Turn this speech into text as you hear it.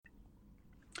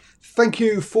Thank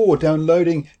you for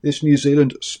downloading this New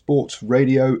Zealand Sports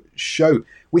Radio show.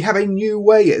 We have a new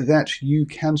way that you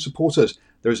can support us.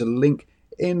 There is a link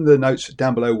in the notes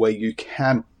down below where you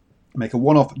can make a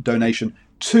one-off donation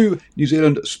to New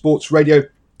Zealand Sports Radio.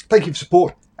 Thank you for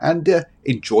support and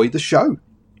enjoy the show.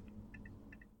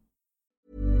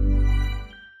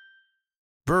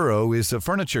 Burrow is a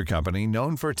furniture company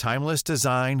known for timeless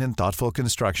design and thoughtful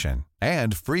construction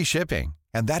and free shipping,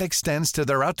 and that extends to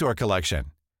their outdoor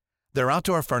collection. Their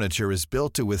outdoor furniture is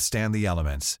built to withstand the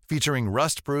elements, featuring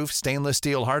rust-proof stainless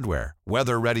steel hardware,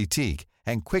 weather-ready teak,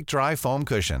 and quick-dry foam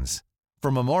cushions.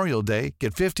 For Memorial Day,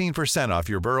 get 15% off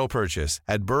your Burrow purchase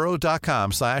at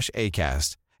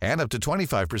burrow.com/acast and up to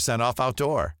 25% off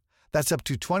outdoor. That's up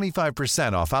to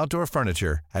 25% off outdoor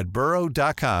furniture at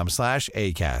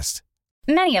burrow.com/acast.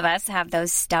 Many of us have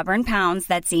those stubborn pounds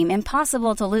that seem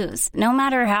impossible to lose, no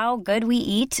matter how good we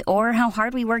eat or how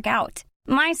hard we work out.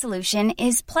 My solution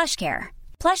is PlushCare.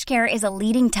 PlushCare is a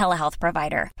leading telehealth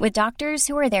provider with doctors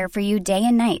who are there for you day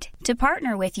and night to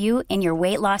partner with you in your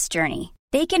weight loss journey.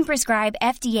 They can prescribe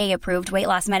FDA-approved weight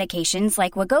loss medications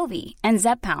like Wegovy and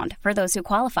Zepbound for those who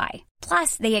qualify.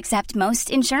 Plus, they accept most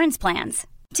insurance plans.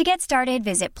 To get started,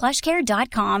 visit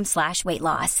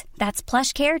plushcare.com/weightloss. That's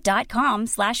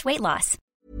plushcare.com/weightloss.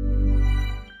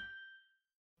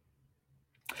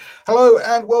 Hello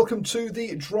and welcome to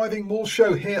the Driving Maul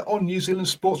Show here on New Zealand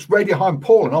Sports Radio. I'm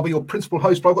Paul and I'll be your principal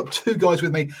host, but I've got two guys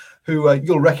with me who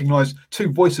you'll recognise,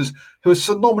 two voices who are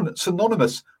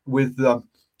synonymous with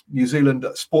New Zealand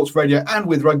Sports Radio and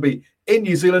with rugby in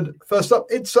New Zealand. First up,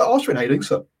 it's Ashwin. How you doing,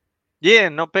 sir? Yeah,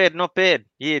 not bad.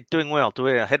 Yeah, doing well.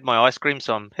 I had my ice cream,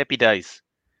 so I'm happy days.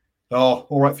 Oh,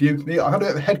 all right for you. Yeah, I had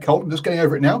a head cold. I'm just getting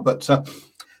over it now, but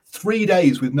 3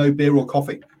 days with no beer or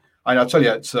coffee. And I tell you,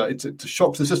 it's a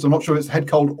shock to the system. I'm not sure if it's head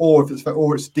cold or if it's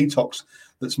detox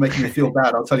that's making me feel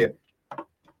bad. I'll tell you.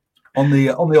 On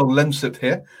the old Lemsip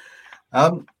here,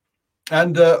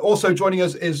 and also joining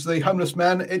us is the homeless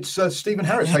man. It's Stephen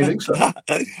Harris. How you doing, sir?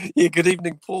 Yeah, good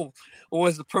evening, Paul.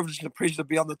 Always a privilege and a pleasure to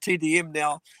be on the TDM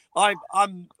now. I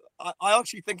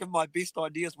actually think of my best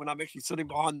ideas when I'm actually sitting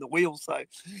behind the wheel, so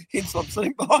hence I'm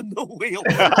sitting behind the wheel.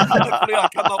 Hopefully I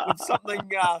come up with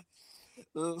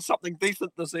something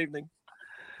decent this evening.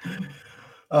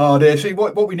 Oh dear. See,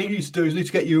 what we need you to do is need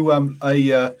to get you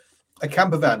a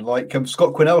camper van like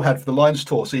Scott Quinnell had for the Lions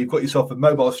tour. So you've got yourself a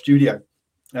mobile studio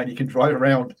and you can drive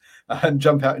around and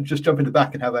jump out and just jump in the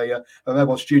back and have a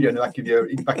mobile studio in the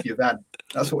back of your van.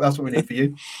 That's what we need for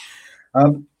you.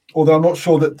 Although I'm not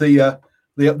sure that the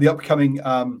upcoming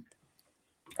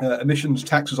emissions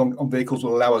taxes on vehicles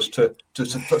will allow us to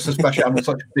splash out on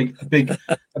such a big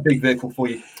vehicle for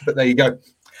you. But there you go.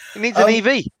 It needs an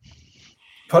EV.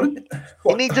 Pardon?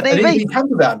 It needs an EV.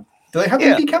 Camper van. Do they have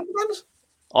EV camper vans?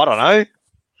 I don't know.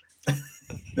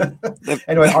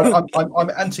 Anyway, I'm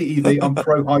anti-EV. I'm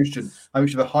pro-hydrogen. I'm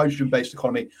actually a hydrogen-based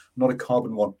economy, not a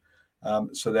carbon one.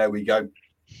 So there we go.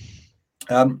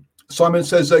 Simon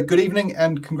says, good evening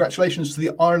and congratulations to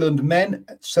the Ireland men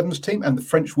sevens team and the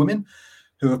French women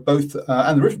who have both,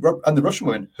 and the Russian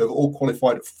women who have all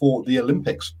qualified for the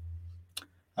Olympics.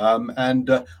 And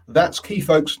that's key,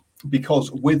 folks,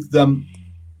 because with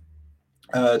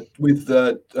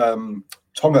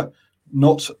Tonga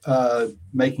not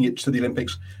making it to the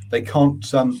Olympics, they can't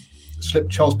slip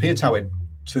Charles Piutau in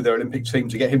to their Olympic team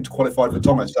to get him to qualify for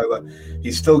Tonga. So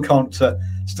he still can't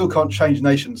change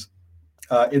nations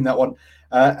in that one.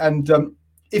 And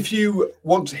if you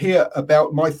want to hear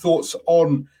about my thoughts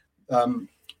on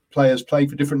players playing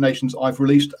for different nations, I've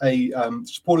released a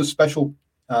supporters special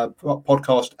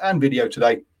podcast and video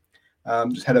today.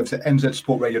 Just head over to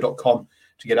nzsportradio.com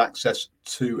to get access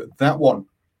to that one.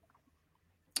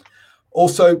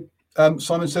 Also,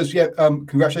 Simon says,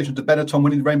 congratulations to Benetton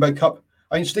winning the Rainbow Cup.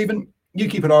 I mean, Stephen, you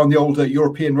keep an eye on the old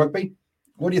European rugby.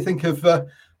 What do you think of the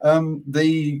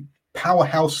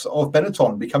powerhouse of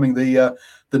Benetton becoming the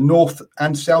North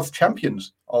and South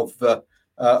champions of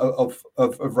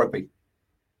rugby?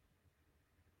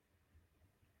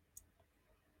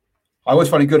 I always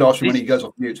find it good, Archie, when he goes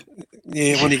off mute.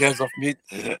 Yeah, when he goes off mute.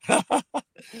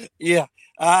 Yeah,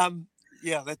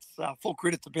 that's full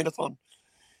credit to Benetton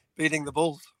beating the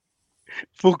Bulls.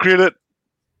 Full credit.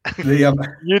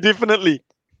 You definitely.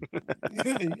 Look,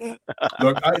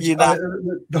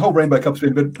 the whole Rainbow Cup's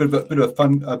been a bit of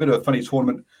a funny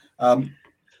tournament. The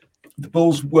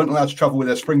Bulls weren't allowed to travel with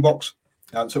their Springboks,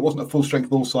 so it wasn't a full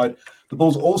strength Bulls side. The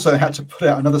Bulls also had to put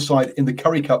out another side in the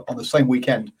Currie Cup on the same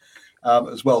weekend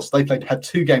as well. So they had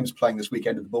 2 games playing this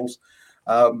weekend of the Bulls.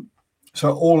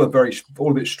 So all a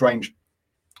bit strange,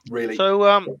 really. So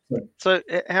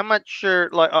how much?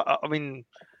 I mean,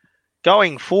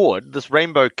 going forward, this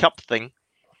Rainbow Cup thing,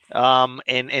 and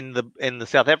the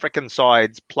South African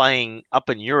sides playing up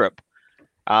in Europe,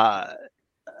 are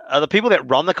the people that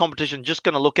run the competition just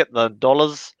going to look at the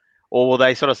dollars, or will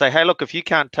they sort of say, hey, look, if you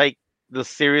can't take this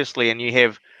seriously and you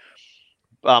have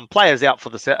players out for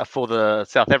the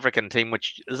South African team,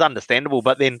 which is understandable,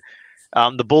 but then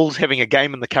the Bulls having a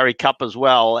game in the Currie Cup as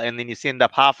well, and then you send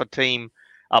up half a team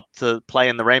up to play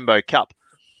in the Rainbow Cup.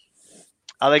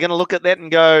 Are they going to look at that and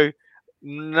go,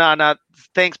 no,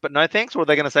 thanks, but no thanks? Or are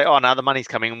they going to say, oh, no, the money's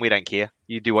coming and we don't care.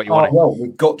 You do what you want to. Well,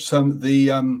 we've got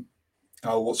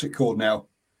what's it called now?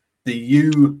 The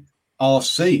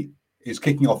URC is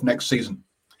kicking off next season.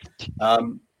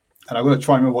 And I'm going to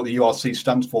try and remember what the URC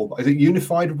stands for. Is it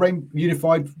Unified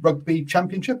Rugby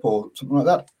Championship or something like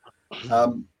that?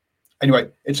 Anyway,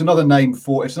 it's another name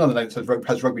that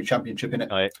has Rugby Championship in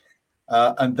it. Right.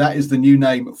 And that is the new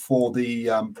name for the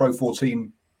Pro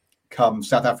 14 come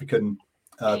South African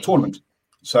tournament.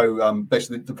 So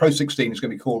basically, the Pro 16 is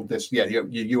going to be called this,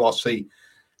 URC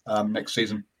next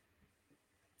season.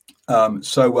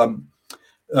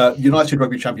 United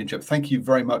Rugby Championship. Thank you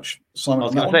very much, Simon. I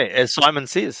was going to say, as Simon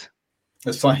says.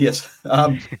 Yes.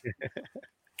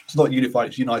 It's not unified;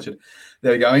 it's united.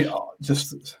 There you go. I mean,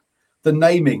 just the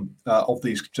naming of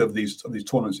these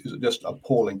tournaments is just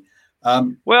appalling.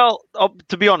 Well,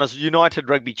 to be honest, United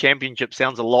Rugby Championship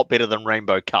sounds a lot better than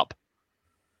Rainbow Cup.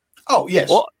 Oh yes.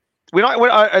 Well, when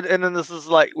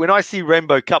I see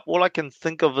Rainbow Cup, all I can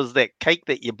think of is that cake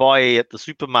that you buy at the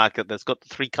supermarket that's got the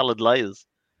 3 coloured layers.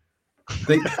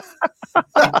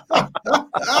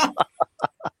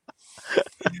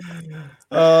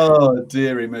 Oh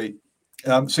dearie me.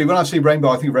 See, when I see rainbow,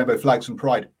 I think of rainbow flags and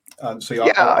pride. I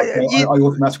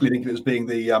automatically think of it as being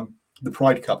the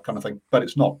Pride Cup kind of thing, but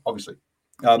it's not, obviously.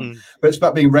 But it's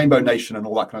about being Rainbow Nation and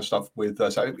all that kind of stuff.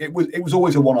 So it was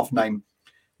always a one-off name,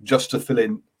 just to fill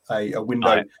in a window.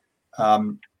 Right.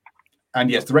 And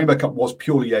yes, the Rainbow Cup was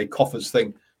purely a coffers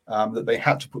thing that they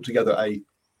had to put together a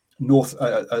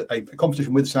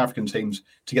competition with South African teams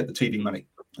to get the TV money,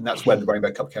 and that's when the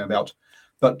Rainbow Cup came about.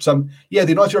 But the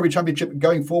United Rugby Championship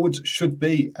going forwards should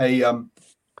be a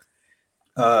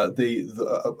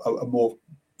more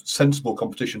sensible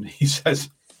competition, he says.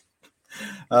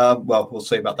 Well, we'll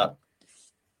see about that.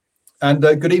 And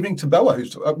good evening to Bella,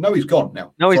 who's he's gone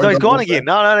now. No, he's gone again.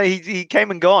 No, he came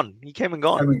and gone.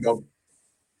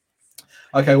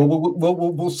 Okay, well,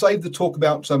 we'll save the talk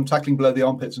about tackling below the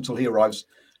armpits until he arrives,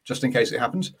 just in case it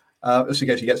happens. Just in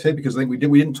case he gets here, because I think we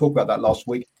didn't talk about that last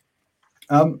week.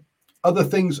 Other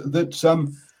things that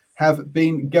have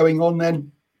been going on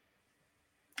then,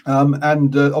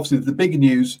 and obviously the big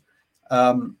news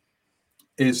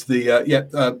is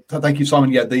thank you,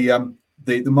 Simon. Yeah, the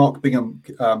Mark Bingham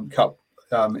Cup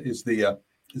is the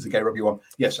gay rugby one.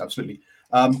 Yes, absolutely.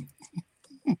 But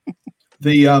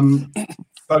I'm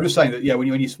just saying that when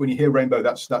you hear rainbow,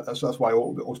 that's why I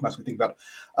automatically think about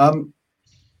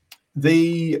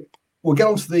it. We'll get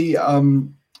on to the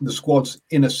squads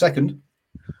in a second.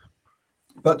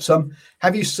 But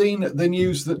have you seen the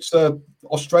news that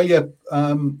Australia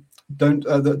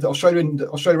the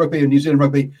Australia Rugby and New Zealand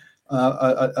Rugby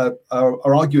are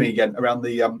arguing again around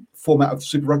the format of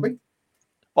Super Rugby?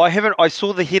 I haven't. I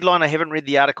saw the headline. I haven't read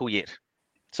the article yet,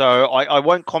 so I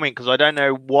won't comment because I don't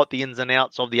know what the ins and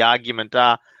outs of the argument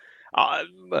are.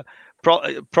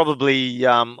 Probably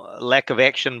lack of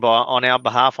action on our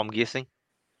behalf, I'm guessing.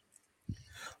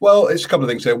 Well, it's a couple of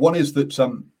things here. One is that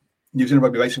New Zealand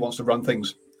Rugby basically wants to run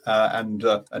things and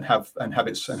have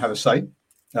a say.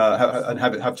 And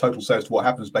have total say as to what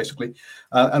happens, basically,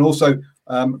 and also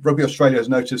Rugby Australia has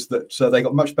noticed that they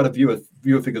got much better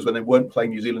viewer figures when they weren't playing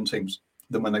New Zealand teams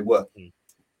than when they were,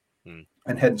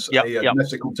 and hence a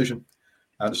domestic competition.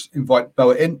 I'll just invite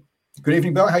Bella in. Good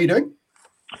evening, Bella. How are you doing?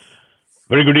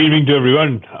 Very good evening to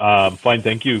everyone. Fine,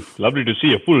 thank you. Lovely to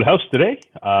see a full house today.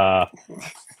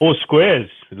 4 squares.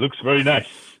 It looks very nice.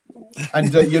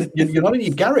 And you're not in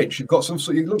your garage. You've got some.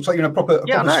 It looks like you're in a proper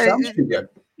sound studio.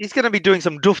 He's going to be doing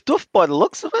some doof by the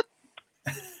looks of it.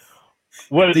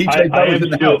 Well,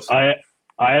 I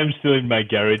am still in my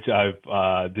garage. I've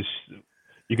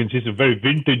you can see some very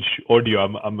vintage audio.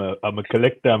 I'm a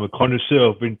collector. I'm a connoisseur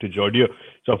of vintage audio.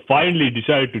 So I finally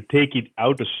decided to take it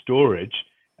out of storage,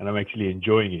 and I'm actually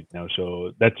enjoying it now.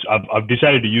 So I've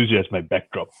decided to use it as my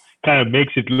backdrop. Kind of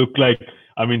makes it look like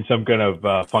I'm in some kind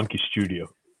of funky studio.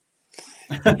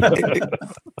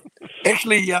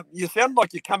 Actually, you sound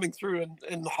like you're coming through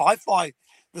in hi-fi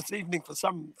this evening for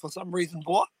some reason.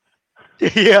 What?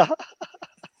 Yeah.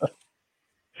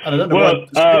 I don't know. Well,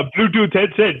 Bluetooth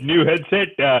headset, new headset.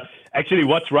 Actually,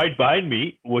 what's right behind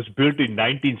me was built in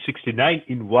 1969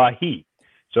 in Wahi.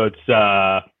 So it's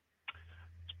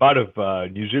part of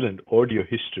New Zealand audio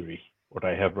history. What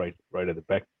I have right at the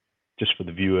back, just for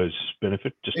the viewers'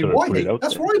 benefit. Just to put it out.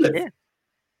 That's there. where I live. Yeah.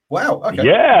 Wow. Okay.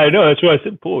 Yeah, I know. That's why I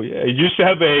said Paul. Yeah, it used to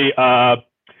have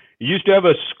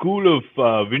a school of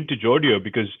vintage audio,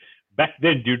 because back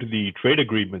then, due to the trade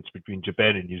agreements between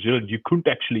Japan and New Zealand, you couldn't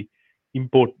actually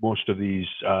import most of these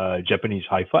Japanese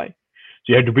hi-fi. So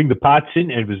you had to bring the parts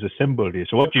in, and it was assembled here.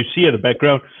 So what you see in the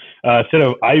background, a set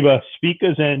of Aiwa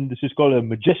speakers, and this is called a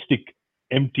Majestic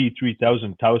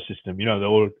MT3000 tower system. You know, the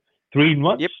old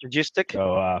 3-in-1. Yep, Majestic.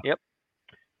 So, yep.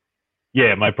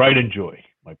 Yeah, my pride and joy.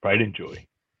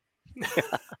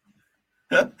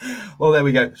 Well, there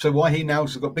we go. So why he now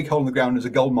has got a big hole in the ground as a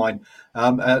gold mine.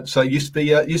 So it used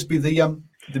to be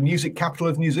the music capital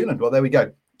of New Zealand. Well, there we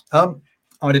go. I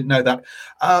didn't know that.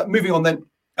 Moving on then.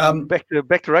 Back to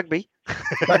rugby.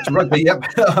 Back to rugby. Yep.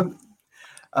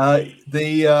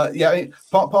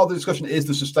 Part of the discussion is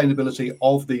the sustainability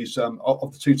of these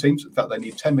of the two teams. In fact, they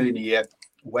need 10 million a year.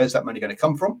 Where's that money going to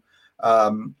come from?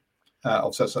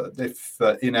 Also, so if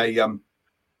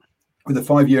with a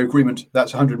 5-year agreement,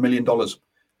 that's $100 million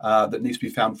that needs to be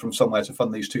found from somewhere to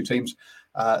fund these two teams.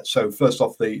 So first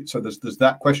off, there's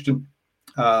that question.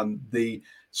 The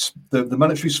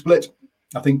monetary split.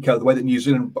 I think the way that New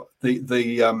Zealand,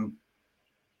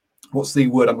 what's the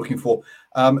word I'm looking for?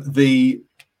 The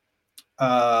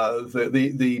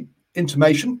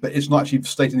intimation, but it's not actually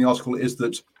stated in the article, is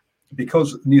that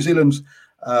because New Zealand's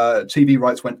TV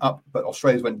rights went up, but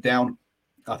Australia's went down.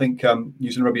 I think New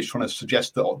Zealand Rugby is trying to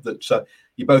suggest that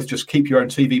you both just keep your own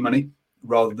TV money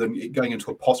rather than it going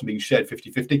into a pot and being shared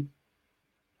 50-50.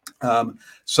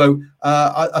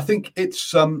 I think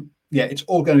it's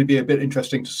all going to be a bit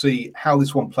interesting to see how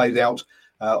this one plays out.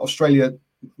 Australia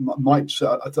might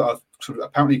sort of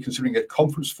apparently considering a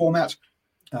conference format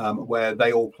where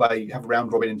they all have a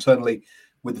round robin internally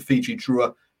with the Fiji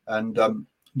Drua, and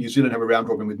New Zealand have a round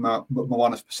robin with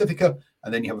Moana Pacifica,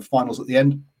 and then you have a finals at the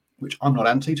end, which I'm not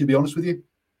anti, to be honest with you.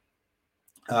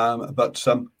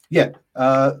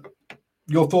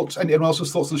 Your thoughts? Anyone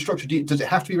else's thoughts on the structure? Does it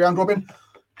have to be round robin?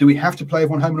 Do we have to play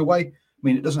everyone home and away? I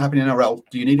mean, it doesn't happen in NRL.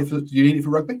 Do you need it for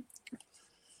rugby?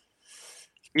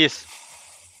 Yes.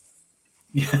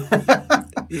 Yeah.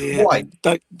 Why?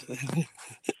 I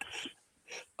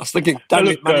was thinking,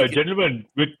 gentlemen,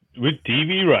 with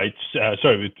TV rights,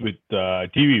 with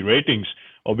TV ratings,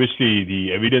 obviously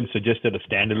the evidence suggests that a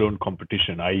standalone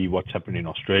competition, i.e., what's happened in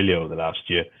Australia over the last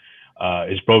year,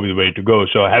 is probably the way to go.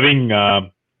 So having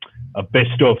a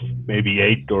best of maybe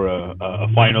 8 or a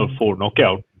final 4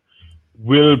 knockout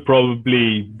will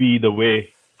probably be the way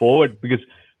forward, because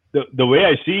the way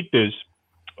I see it is,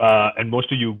 and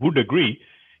most of you would agree,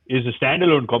 is a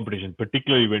standalone competition,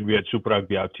 particularly when we had Super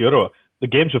Rugby Aotearoa. The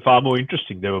games were far more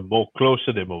interesting. They were more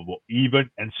closer, they were more even,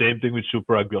 and same thing with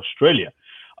Super Rugby Australia.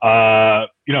 And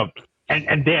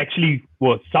they actually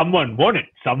someone won it.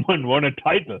 Someone won a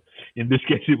title. In this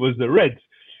case, it was the Reds.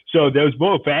 So there was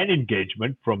more fan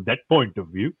engagement from that point of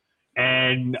view.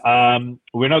 And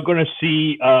we're not going to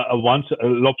see a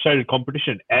lopsided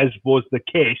competition, as was the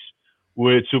case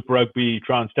with Super Rugby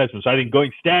Trans-Tasman. So I think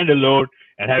going standalone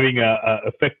and having a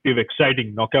effective,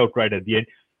 exciting knockout right at the end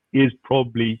is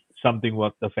probably something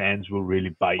what the fans will really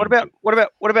buy into.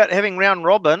 What about having round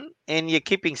robin and you're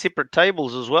keeping separate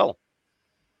tables as well?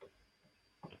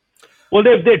 Well,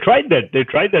 they tried that. They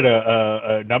tried that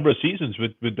a number of seasons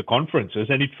with the conferences,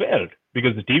 and it failed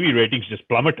because the TV ratings just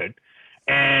plummeted,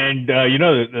 and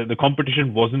the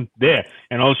competition wasn't there.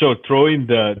 And also throw in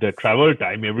the travel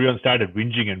time, everyone started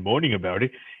whinging and moaning about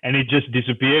it, and it just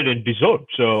disappeared and dissolved.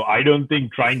 So I don't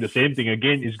think trying the same thing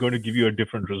again is going to give you a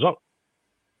different result.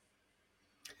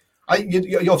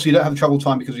 You obviously don't have the travel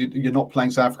time because you're not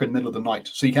playing South Africa in the middle of the night,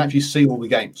 so you can actually see all the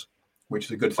games, which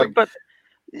is a good thing. But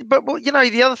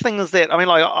the other thing is that, I mean,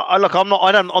 like, I'm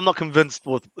not convinced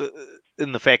with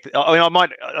in the fact that, I mean,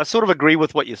 I sort of agree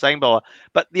with what you're saying, Boa.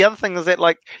 But the other thing is that,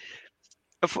 like,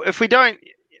 if you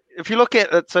look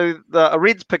at it, so the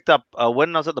Reds picked up a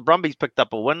win. Was it the Brumbies picked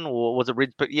up a win, or was it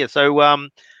Reds? Yeah. So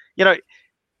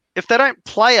if they don't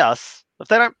play us, if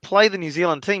they don't play the New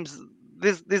Zealand teams,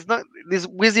 where's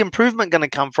the improvement going to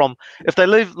come from? If they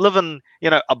live in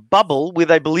a bubble where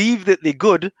they believe that they're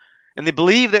good and they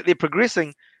believe that they're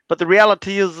progressing, but the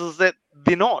reality is that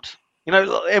they're not.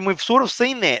 And we've sort of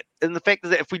seen that in the fact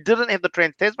that if we didn't have the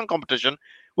Trans-Tasman competition,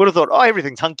 we'd have thought,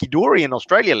 everything's hunky-dory in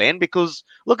Australia land because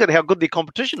look at how good their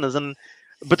competition is. And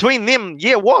between them,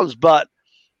 yeah, it was, but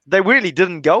they really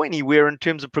didn't go anywhere in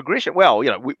terms of progression. Well,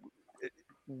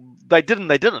 they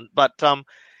didn't. But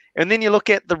and then you look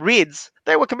at the Reds,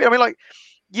 they were committed. I mean, like,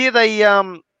 yeah,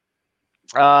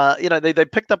 they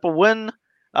picked up a win.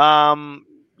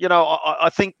 I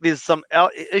think there's some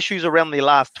issues around the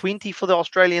last 20 for the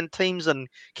Australian teams and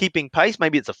keeping pace.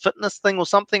 Maybe it's a fitness thing or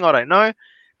something. I don't know.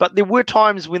 But there were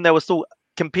times when they were still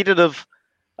competitive,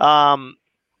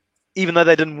 even though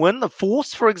they didn't win. The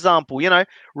Force, for example,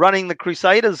 running the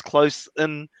Crusaders close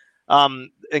in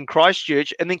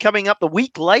Christchurch, and then coming up the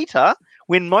week later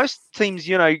when most teams,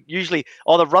 usually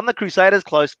either run the Crusaders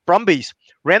close. Brumbies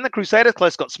ran the Crusaders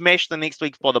close, got smashed the next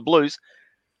week by the Blues.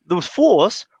 The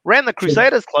Force ran the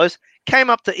Crusaders close, came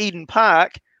up to Eden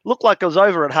Park, looked like it was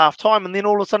over at halftime, and then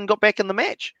all of a sudden got back in the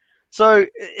match. So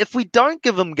if we don't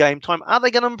give them game time, are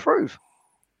they going to improve?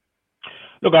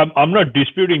 Look, I'm not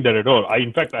disputing that at all.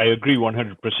 In fact, I agree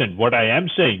 100%. What I am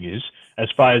saying is, as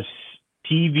far as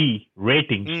TV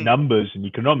ratings, numbers, and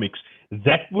economics,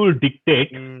 that will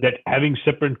dictate that having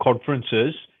separate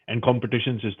conferences and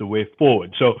competitions is the way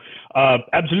forward. So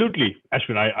absolutely,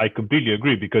 Ashwin, I completely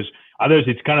agree, because others,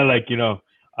 it's kind of like,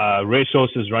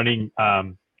 racehorses running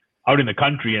out in the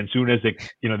country, and soon as they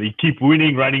keep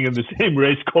winning, running in the same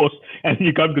race course, and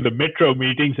you come to the metro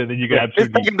meetings, and then you get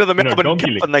absolutely take them to the Melbourne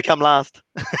Cup and they come last.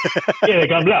 Yeah, they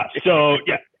come last. So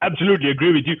yeah, absolutely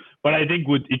agree with you. But I think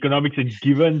with economics, and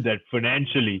given that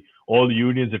financially all the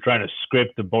unions are trying to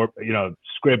scrape the board,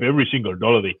 scrape every single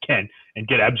dollar they can and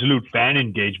get absolute fan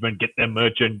engagement, get their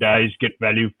merchandise, get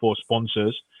value for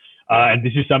sponsors. And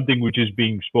this is something which is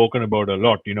being spoken about a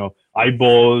lot,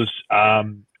 eyeballs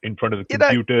in front of the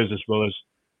computers, as well as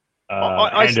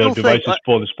handheld devices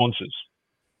for the sponsors.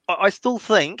 I still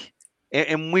think,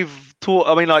 and we've talked,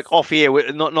 like off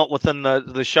air, not within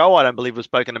the show, I don't believe we've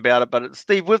spoken about it, but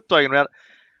Steve, we've spoken about it.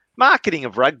 Marketing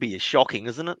of rugby is shocking,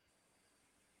 isn't it?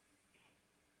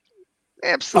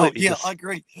 Absolutely. Oh, yeah, I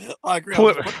agree. I'm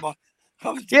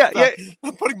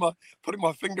putting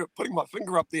my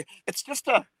finger up there. It's just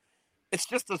a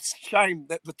shame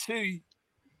that the two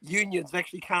unions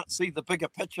actually can't see the bigger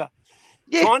picture.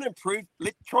 Yeah. Try and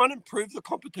improve the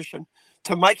competition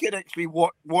to make it actually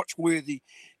watch-worthy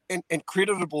and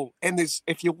creditable. And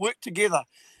if you work together,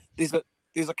 there's a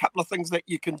couple of things that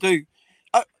you can do.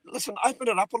 Listen, open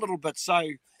it up a little bit, so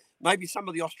maybe some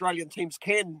of the Australian teams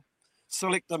can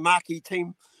select the marquee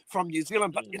team from New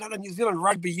Zealand. But the New Zealand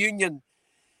Rugby Union,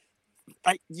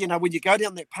 when you go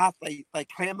down that path, they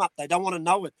clam up. They don't want to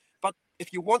know it. But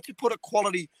if you want to put a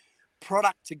quality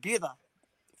product together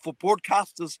for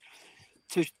broadcasters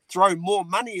to throw more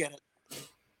money at it,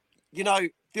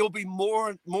 there'll be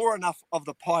more enough of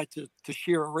the pie to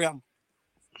share around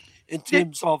in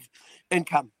terms of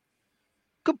income.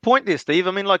 Good point there, Steve.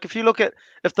 If you look at,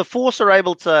 if the Force are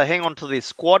able to hang on to their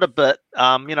squad a bit,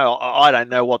 I don't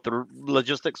know what the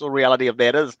logistics or reality of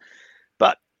that is,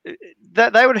 but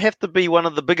they would have to be one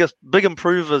of the big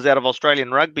improvers out of Australian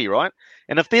rugby, right?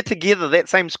 And if they're together, that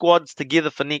same squad's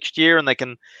together for next year, and they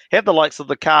can have the likes of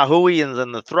the Kahuians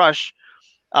and the Thrush,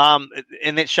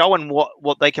 and that's showing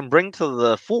what they can bring to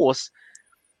the Force,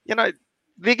 they're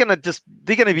gonna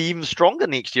be even stronger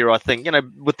next year, I think,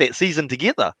 with that season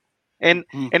together. And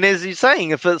as you're saying,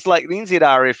 if it's like the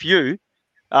NZRFU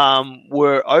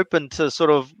were open to sort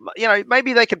of,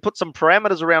 maybe they could put some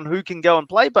parameters around who can go and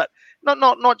play, but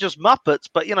not just Muppets,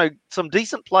 but some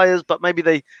decent players. But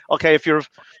maybe if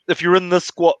you're in this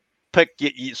squad pick,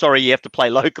 you have to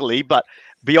play locally, but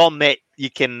beyond that,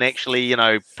 you can actually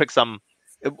pick some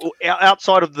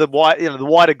outside of the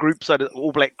wider group,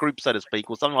 All Black group, so to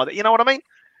speak, or something like that. You know what I mean?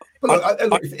 But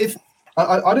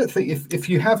I don't think if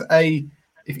you have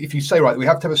if you say, right, we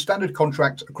have to have a standard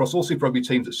contract across all Super Rugby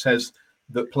teams that says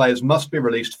that players must be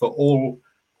released for all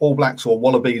Blacks or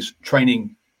Wallabies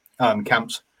training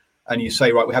camps, and you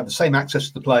say, right, we have the same access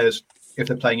to the players if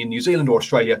they're playing in New Zealand or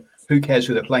Australia, who cares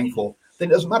who they're playing for, then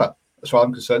it doesn't matter. As far as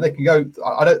I'm concerned, they can go.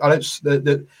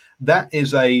 That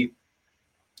is a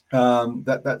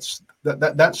that's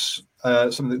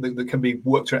something that can be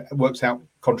worked out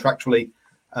contractually,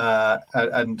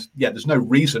 and there's no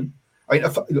reason.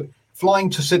 Flying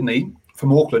to Sydney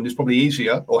from Auckland is probably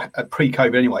easier, or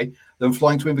pre-COVID anyway, than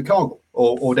flying to Invercargill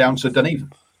or down to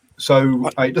Dunedin. So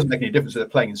it doesn't make any difference if they're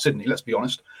playing in Sydney, let's be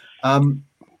honest.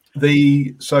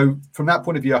 So from that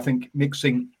point of view, I think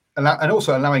mixing and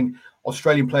also allowing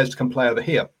Australian players to come play over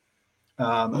here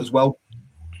as well.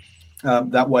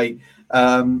 That way,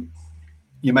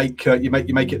 you make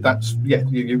it. That's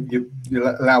you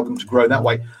allow them to grow that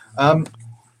way. On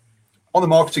the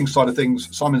marketing side of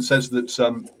things, Simon says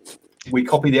that we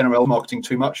copy the NRL marketing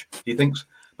too much, he thinks.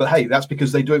 But hey, that's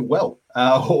because they do it well,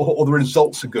 or the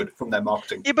results are good from their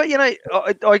marketing. Yeah, but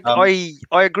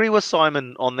I agree with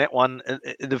Simon on that one.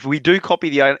 If we do copy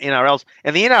the NRLs,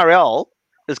 and the NRL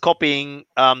is copying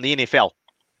the NFL,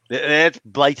 That's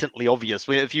blatantly obvious.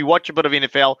 If you watch a bit of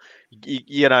NFL,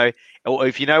 you know, or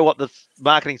if you know what the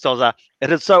marketing styles are, it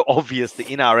is so obvious the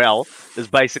NRL is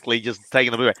basically just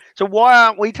taking the blue. So why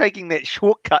aren't we taking that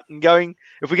shortcut and going,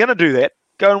 if we're going to do that,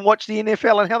 go and watch the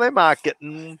NFL and how they market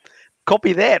and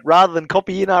copy that rather than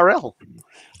copy NRL?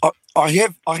 I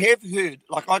have heard,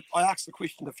 like I asked the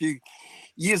question a few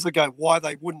years ago why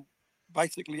they wouldn't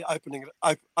basically open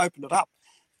it up.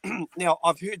 Now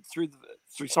I've heard through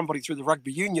somebody through the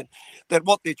rugby union that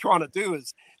what they're trying to do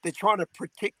is they're trying to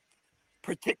protect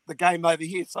the game over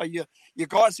here. So your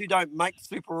guys who don't make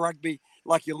Super Rugby,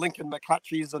 like your Lincoln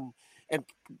McClutchies and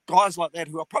guys like that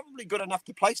who are probably good enough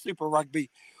to play Super Rugby,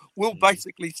 will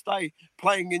basically stay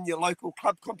playing in your local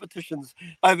club competitions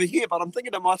over here. But I'm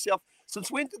thinking to myself,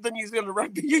 since when did the New Zealand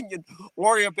Rugby Union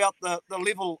worry about the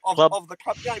level of the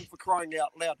club game, for crying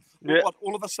out loud? Yeah. What,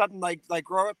 all of a sudden they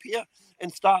grow up here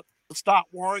and start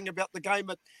worrying about the game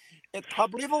at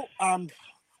club level?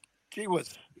 Gee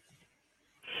whiz.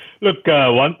 Look,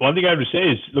 one thing I have to say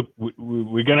is, look,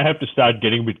 we're going to have to start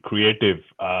getting a bit creative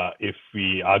if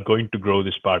we are going to grow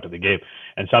this part of the game.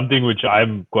 And something which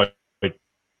I'm quite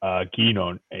keen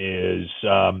on is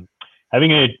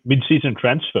having a mid-season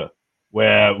transfer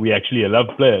where we actually allow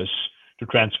players to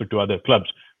transfer to other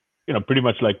clubs, you know, pretty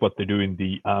much like what they do in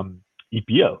the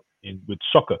EPL with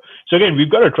soccer. So again, we've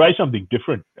got to try something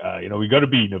different. You know, we've got to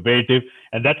be innovative,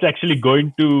 and that's actually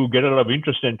going to get a lot of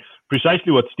interest. And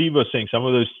precisely what Steve was saying, some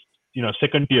of those, you know,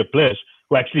 second-tier players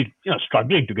who are actually, you know,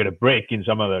 struggling to get a break in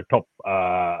some of the top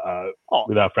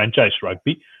with our franchise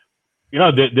rugby. You know,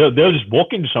 they'll just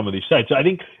walk into some of these sides. So I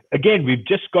think, again, we've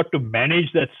just got to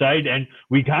manage that side, and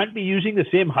we can't be using the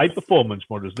same high-performance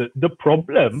models. The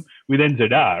problem with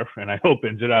NZR, and I hope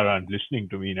NZR aren't listening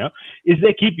to me now, is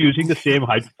they keep using the same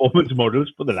high-performance models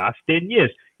for the last 10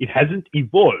 years. It hasn't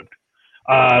evolved.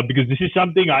 Because this is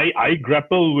something I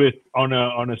grapple with on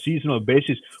a seasonal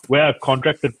basis, where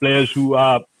contracted players who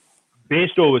are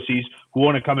based overseas, who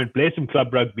want to come and play some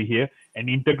club rugby here and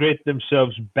integrate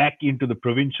themselves back into the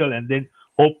provincial and then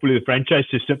hopefully the franchise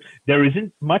system, there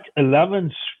isn't much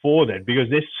allowance for that because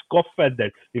they scoff at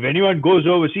that. If anyone goes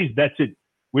overseas, that's it.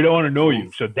 We don't want to know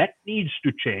you. So that needs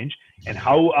to change. And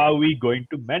how are we going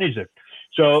to manage it?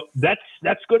 So that's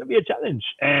going to be a challenge.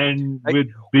 And with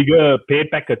bigger pay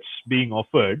packets being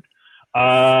offered,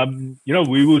 you know,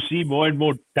 we will see more and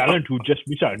more talent who just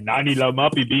miss out. Nani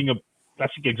Laumapi being a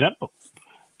classic example.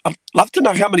 I'd love to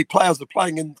know how many players are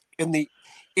playing in the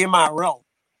MRL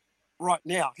right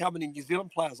now. How many New Zealand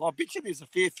players? I bet you there's a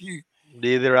fair few.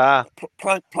 Yeah, there are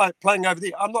playing over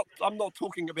there. I'm not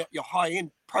talking about your high end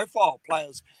profile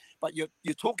players, but you're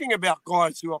talking about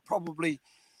guys who are probably,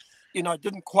 you know,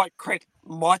 didn't quite crack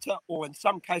MITA, or in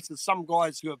some cases, some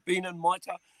guys who have been in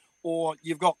MITA, or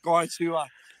you've got guys who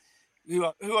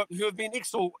have been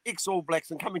ex-All Blacks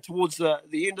and coming towards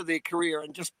the end of their career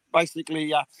and just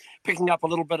basically picking up a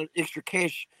little bit of extra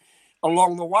cash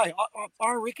along the way.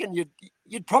 I reckon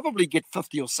you'd probably get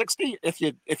 50 or 60 if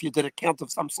you did a count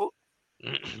of some sort.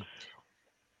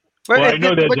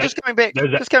 Just coming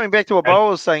back to what Bo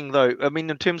was saying, though. I mean,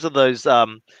 in terms of those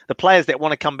the players that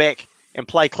want to come back and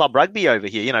play club rugby over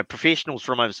here, you know, professionals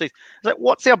from overseas. So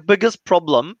what's our biggest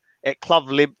problem at club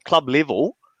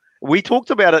level? We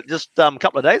talked about it just a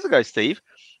couple of days ago, Steve.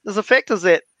 The fact is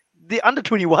that the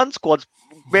under-21 squad's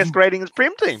masquerading as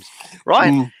Prem teams,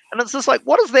 right? Mm. And it's just like,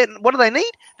 what is that? What do they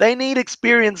need? They need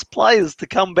experienced players to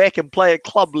come back and play at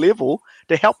club level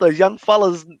to help those young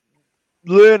fellas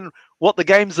learn what the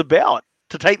game's about,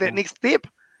 to take that next step.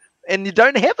 And you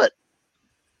don't have it.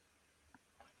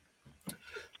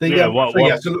 I think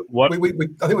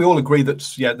we all agree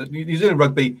that New Zealand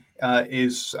rugby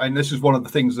is, and this is one of the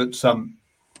things that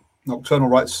Nocturnal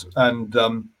Rights and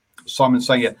Simon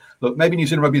saying, look, maybe New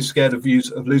Zealand rugby is scared of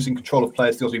losing control of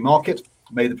players to the Aussie market.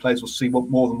 Maybe the players will see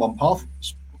more than one path.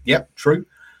 Yep, true.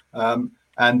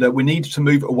 And we need to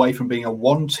move away from being a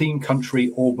one-team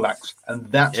country All Blacks, and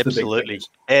that's the big thing.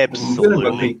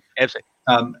 Absolutely.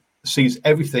 Sees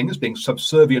everything as being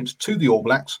subservient to the All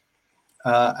Blacks,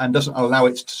 and doesn't allow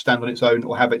it to stand on its own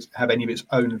or have any of its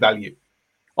own value.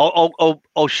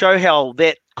 I'll show how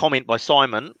that comment by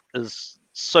Simon is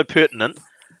so pertinent.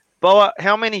 Boa,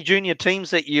 how many junior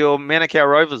teams at your Manukau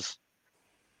Rovers?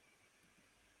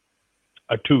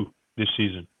 2 this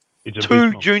season. It's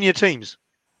 2 junior teams.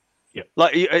 Yeah,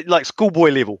 like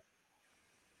schoolboy level.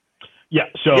 Yeah.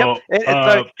 So,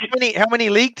 so how many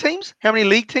league teams? How many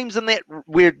league teams in that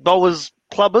where Boa's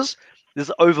club is?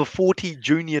 There's over 40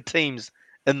 junior teams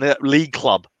in the league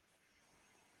club,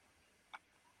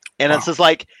 and it's just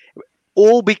like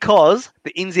all because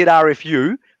the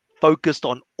NZRFU focused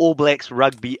on All Blacks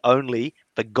rugby only,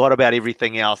 forgot about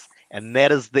everything else, and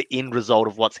that is the end result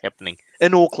of what's happening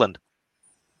in Auckland.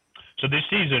 So this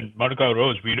season, Manukau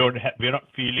Rose, we're not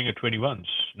fielding a 21s,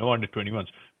 no under 21s.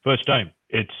 First time.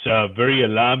 It's very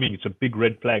alarming. It's a big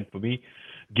red flag for me,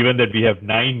 given that we have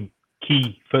 9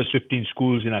 key first 15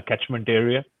 schools in our catchment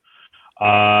area.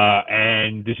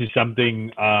 And this is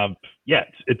something,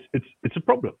 it's a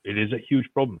problem. It is a huge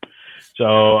problem.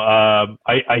 So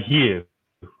I hear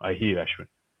Ashwin.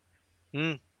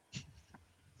 Mm.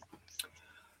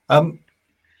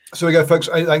 So we go, folks.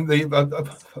 I think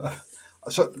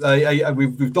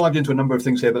we've dived into a number of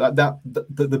things here, but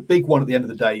the big one at the end of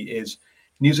the day is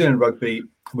New Zealand rugby.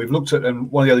 We've looked at,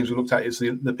 and one of the other things we looked at is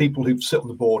the people who sit on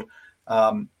the board.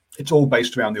 It's all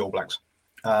based around the All Blacks,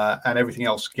 and everything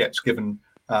else gets given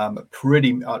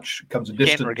pretty much comes a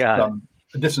distant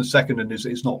second, and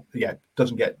is not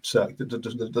doesn't get a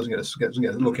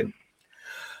look in.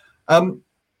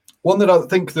 One that I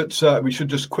think that we should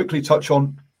just quickly touch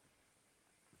on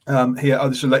here.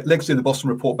 This is legacy of the Boston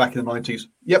Report back in the 90s.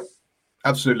 Yep,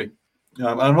 absolutely.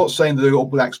 And I'm not saying that the All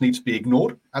Blacks need to be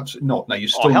ignored. Absolutely not. No, you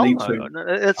still need to.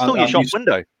 It's still your shop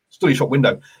window. Still your shop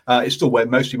window. It's still where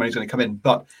most of your money is going to come in.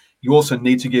 But you also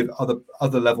need to give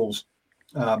other levels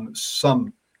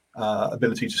some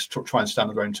ability to try and stand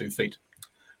on their own 2 feet.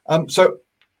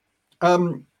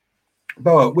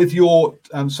 Boa, with your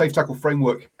safe tackle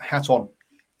framework hat on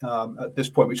at this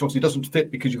point, which obviously doesn't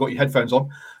fit because you've got your headphones on,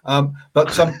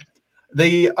 but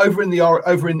over in the UK,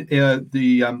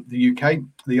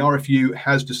 the RFU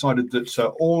has decided that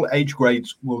all age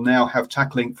grades will now have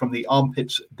tackling from the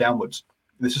armpits downwards.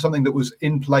 This is something that was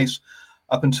in place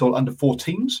up until under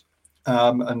 14s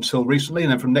until recently,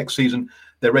 and then from next season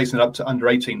they're raising it up to under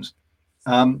 18s.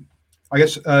 I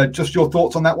guess just your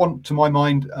thoughts on that one. To my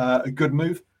mind, a good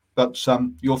move, but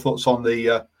your thoughts on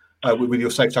the with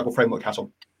your safe tackle framework hat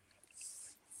on.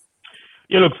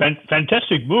 Yeah, look,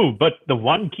 fantastic move. But the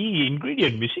one key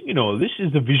ingredient missing in all this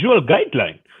is the visual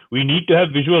guideline. We need to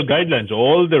have visual guidelines.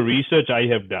 All the research I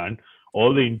have done,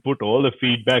 all the input, all the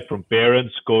feedback from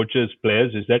parents, coaches,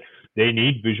 players is that they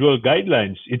need visual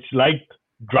guidelines. It's like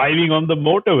driving on the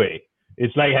motorway.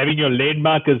 It's like having your lane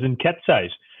markers in cat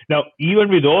size. Now, even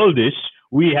with all this,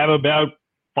 we have about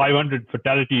 500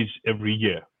 fatalities every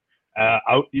year,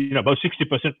 about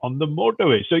 60% on the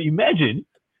motorway. So imagine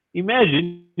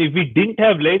if we didn't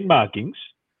have lane markings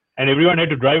and everyone had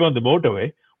to drive on the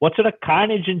motorway, what sort of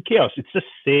carnage and chaos? It's the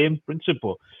same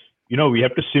principle. We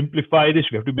have to simplify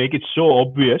this. We have to make it so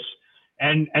obvious.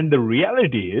 And the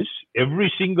reality is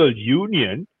every single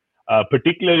union,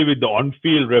 particularly with the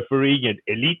on-field refereeing at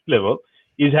elite level,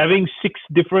 is having 6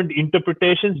 different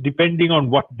interpretations depending on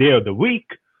what day of the week,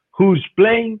 who's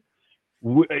playing,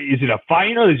 is it a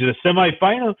final, is it a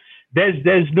semi-final?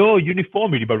 There's no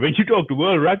uniformity. But when you talk to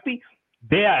World Rugby,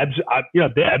 they're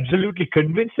absolutely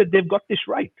convinced that they've got this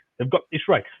right.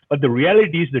 But the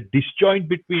reality is the disjoint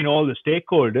between all the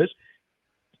stakeholders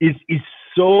is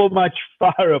so much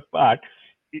far apart.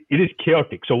 It is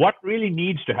chaotic. So what really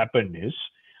needs to happen is,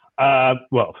 I'm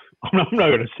not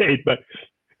going to say it, but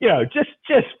just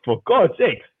for God's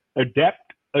sake,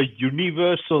 adapt a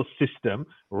universal system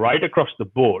right across the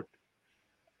board.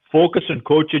 Focus on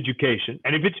coach education,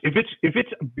 and if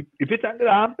it's under the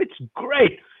armpits,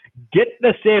 great. Get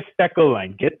the safe tackle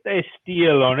line, get the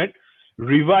STL on it,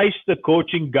 revise the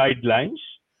coaching guidelines,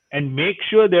 and make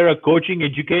sure there are coaching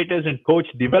educators and coach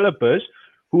developers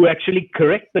who actually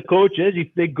correct the coaches if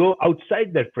they go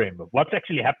outside that framework. What's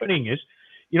actually happening is,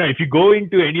 if you go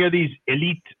into any of these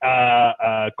elite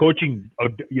coaching or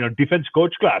defense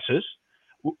coach classes,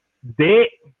 they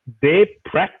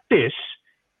practice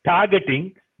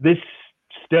targeting this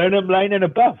sternum line and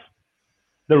above.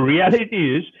 The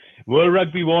reality is, World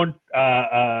Rugby want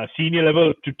senior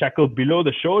level to tackle below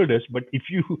the shoulders, but if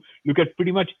you look at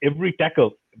pretty much every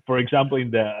tackle, for example, in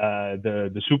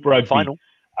the Super Rugby final,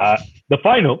 the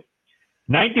final,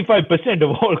 95%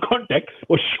 of all contact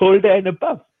was shoulder and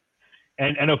above,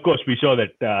 and of course we saw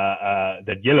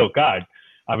that yellow card.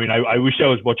 I mean, I wish I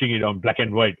was watching it on black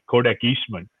and white, Kodak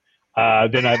Eastman.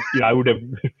 Then I would have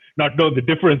not known the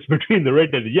difference between the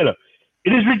red and the yellow.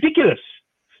 It is ridiculous.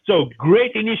 So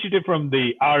great initiative from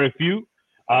the RFU.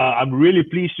 I'm really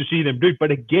pleased to see them do it.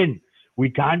 But again, we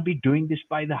can't be doing this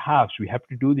by the halves. We have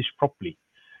to do this properly.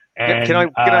 And, can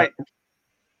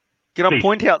I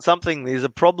point out something? There's a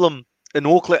problem in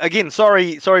Auckland. Again,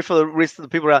 sorry for the rest of the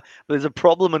people around, but there's a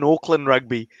problem in Auckland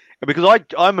rugby. Because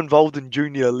I'm involved in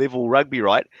junior level rugby,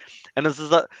 right? And this is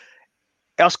that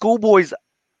our schoolboys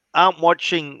aren't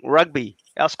watching rugby.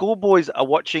 Our schoolboys are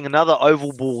watching another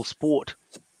oval ball sport.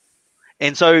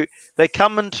 And so they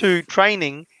come into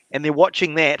training and they're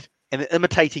watching that and they're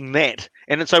imitating that.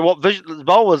 And so what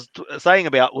Vol was saying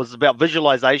was about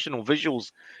visualization or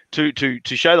visuals to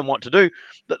show them what to do.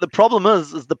 But the problem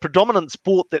is the predominant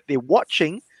sport that they're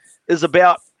watching is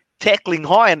about tackling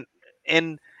high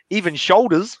and even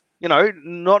shoulders,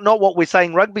 not what we're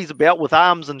saying rugby's about with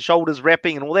arms and shoulders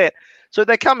wrapping and all that. So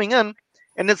they're coming in,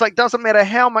 and it's like, doesn't matter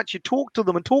how much you talk to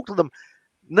them,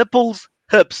 nipples,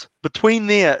 hips, between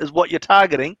there is what you're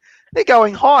targeting. They're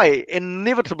going high, and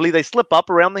inevitably they slip up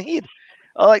around the head.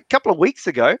 Like a couple of weeks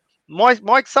ago,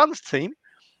 my son's team,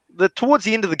 towards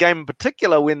the end of the game in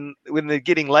particular, when they're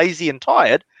getting lazy and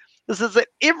tired, this is that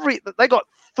they got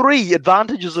 3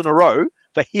 advantages in a row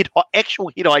for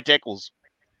actual head-high tackles.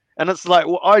 And it's like,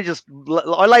 well,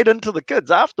 I laid into the kids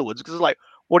afterwards because it's like,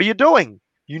 what are you doing?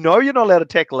 You're not allowed to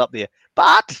tackle up there.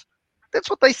 But that's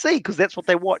what they see because that's what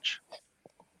they watch.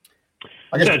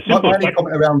 I guess my only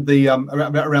comment around the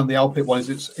Alpit one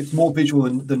is it's more visual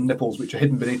than nipples, which are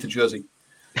hidden beneath the jersey.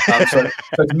 So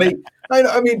to me,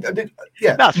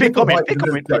 yeah. No, fair comment.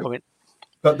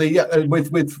 But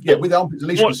with armpits, at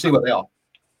least you can see what they are.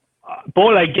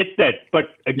 Paul, I get that,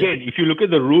 but again, if you look at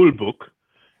the rule book,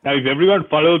 now if everyone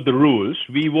followed the rules,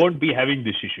 we won't be having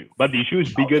this issue. But the issue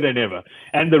is bigger than ever,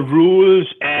 and the rules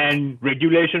and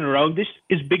regulation around this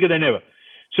is bigger than ever.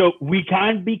 So we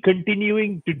can't be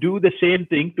continuing to do the same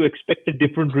thing to expect a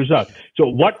different result. So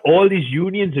what all these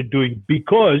unions are doing,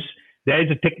 because there is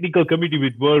a technical committee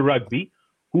with World Rugby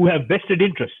who have vested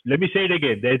interest. Let me say it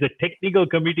again. There's a technical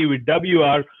committee with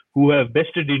WR who have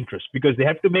vested interest because they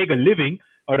have to make a living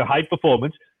out of high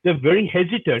performance. They're very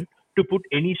hesitant to put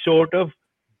any sort of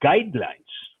guidelines.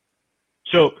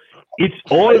 So it's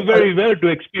all very well to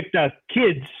expect our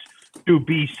kids to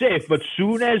be safe, but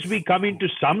soon as we come into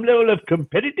some level of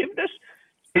competitiveness,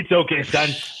 it's okay, son.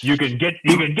 You can get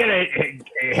a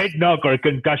head knock or a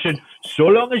concussion. So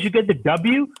long as you get the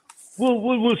W,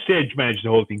 we'll stage manage the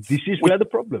whole thing. This is where the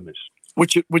problem is.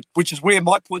 Which is where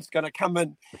my point's going to come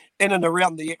in and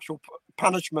around the actual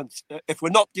punishments. If we're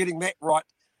not getting that right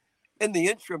in the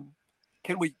interim,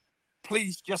 can we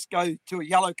please just go to a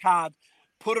yellow card,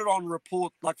 put it on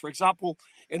report? Like, for example,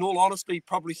 in all honesty,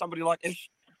 probably somebody like Ash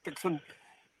Dixon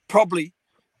probably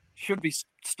should be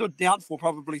stood down for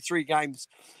probably 3 games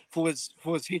for his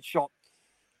headshot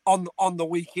on the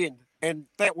weekend, and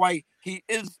that way he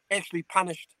is actually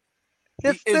punished.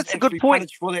 That's a good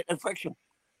point for that infraction.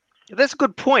 That's a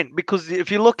good point, because if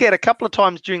you look at a couple of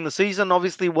times during the season,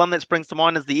 obviously one that springs to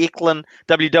mind is the Eklund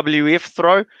WWF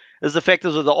throw, is the fact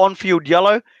that the on-field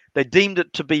yellow, they deemed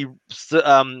it to be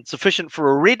sufficient for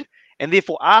a red, and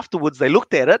therefore afterwards they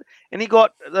looked at it, and he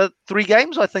got 3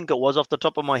 games, I think it was, off the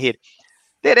top of my head.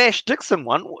 That Ash Dixon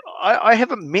one, I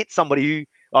haven't met somebody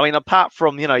who, apart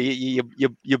from,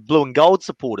 your blue and gold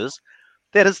supporters,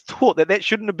 that has thought that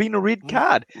shouldn't have been a red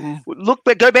card.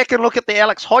 Go back and look at the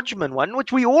Alex Hodgman one,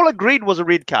 which we all agreed was a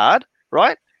red card,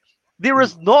 right? There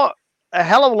is not a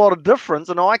hell of a lot of difference,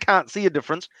 and I can't see a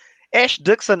difference. Ash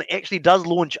Dixon actually does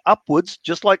launch upwards,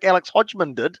 just like Alex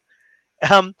Hodgman did,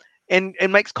 and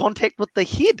makes contact with the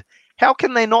head. How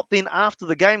can they not then, after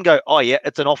the game, go, oh yeah,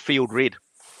 it's an off-field red,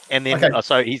 and then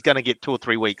so he's going to get 2 or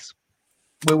 3 weeks?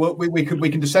 We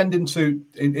can descend into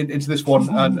this one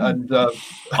and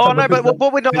oh no, but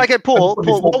what we're not, okay, Paul,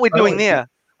 what we're doing there,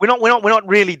 we're not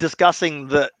really discussing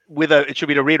whether it should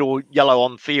be the red or yellow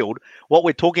on field. What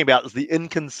we're talking about is the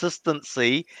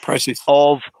inconsistency process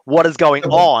of what is going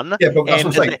on. Yeah, but that's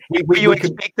what I'm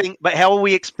saying. But how are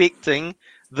we expecting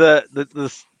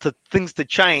the things to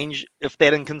change if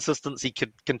that inconsistency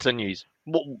continues?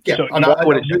 We've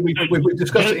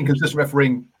discussed inconsistent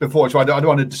refereeing before, so I don't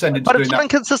want to descend into doing that. But it's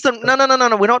inconsistent.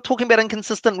 No. We're not talking about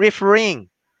inconsistent refereeing.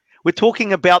 We're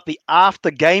talking about the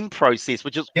after-game process,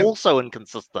 which is also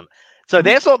inconsistent. So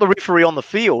that's not the referee on the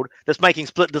field that's making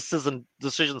split decisions,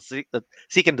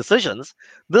 second decisions.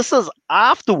 This is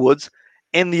afterwards,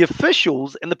 and the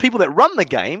officials and the people that run the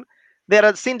game that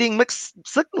are sending mixed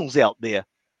signals out there.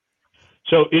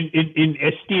 So in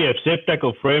STF, Safe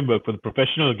Tackle Framework for the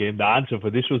professional game, the answer for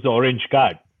this was the orange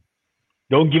card.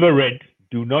 Don't give a red.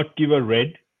 Do not give a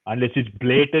red unless it's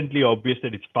blatantly obvious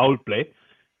that it's foul play.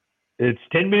 It's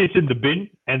 10 minutes in the bin,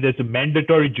 and there's a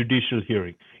mandatory judicial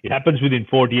hearing. It happens within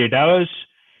 48 hours.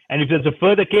 And if there's a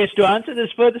further case to answer,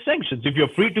 there's further sanctions. If you're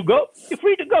free to go, you're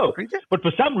free to go. But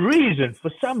for some reason,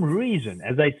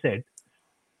 as I said,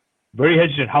 very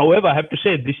hesitant. However, I have to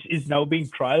say this is now being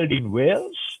trialed in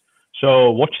Wales.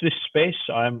 So watch this space.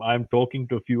 I'm talking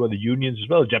to a few other unions as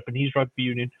well. Japanese Rugby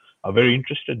Union are very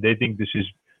interested. They think this is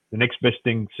the next best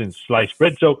thing since sliced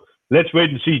bread. So let's wait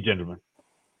and see, gentlemen.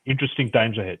 Interesting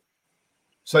times ahead.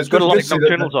 So it's good. Like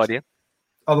Nocturnal's idea.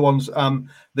 other ones.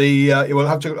 It will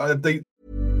have to the.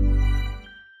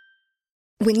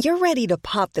 When you're ready to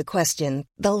pop the question,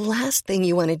 the last thing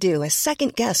you want to do is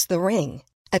second-guess the ring.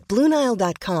 At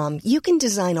BlueNile.com, you can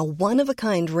design a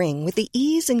one-of-a-kind ring with the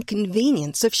ease and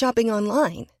convenience of shopping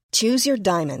online. Choose your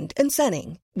diamond and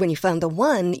setting. When you find the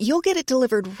one, you'll get it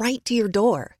delivered right to your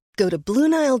door. Go to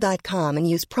BlueNile.com and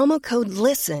use promo code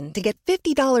LISTEN to get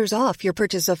 $50 off your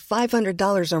purchase of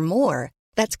 $500 or more.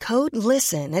 That's code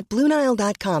LISTEN at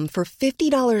BlueNile.com for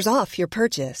 $50 off your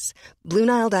purchase.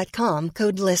 BlueNile.com,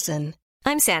 code LISTEN.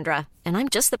 I'm Sandra, and I'm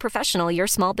just the professional your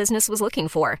small business was looking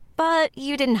for. But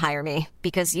you didn't hire me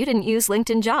because you didn't use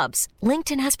LinkedIn Jobs.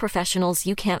 LinkedIn has professionals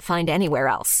you can't find anywhere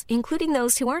else, including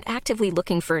those who aren't actively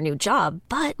looking for a new job,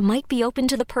 but might be open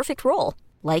to the perfect role,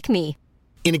 like me.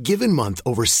 In a given month,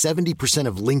 over 70%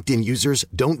 of LinkedIn users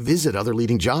don't visit other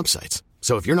leading job sites.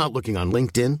 So if you're not looking on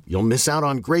LinkedIn, you'll miss out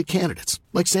on great candidates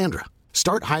like Sandra.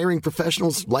 Start hiring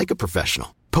professionals like a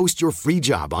professional. Post your free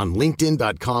job on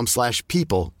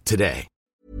linkedin.com/people today.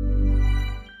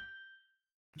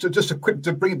 So just to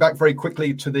bring it back very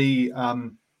quickly to the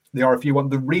RFU one,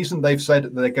 the reason they've said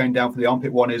that they're going down for the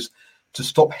armpit one is to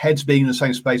stop heads being in the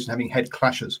same space and having head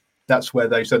clashes. That's where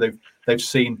they've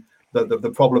seen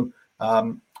the problem.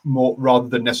 More rather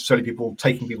than necessarily people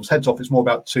taking people's heads off, it's more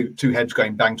about two heads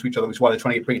going bang to each other, which is why they're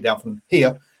trying to bring it down from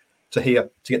here to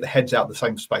get the heads out of the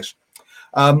same space.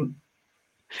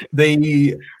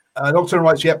 The Nocturne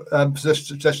writes,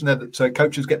 suggestion there that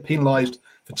coaches get penalised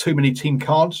for too many team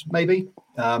cards, maybe.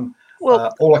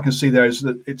 All I can see there is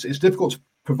that it's difficult to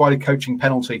provide a coaching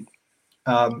penalty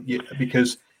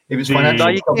because if it's financial,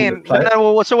 no, you can.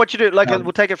 No, so what you do,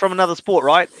 we'll take it from another sport,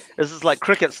 right? This is like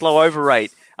cricket, slow over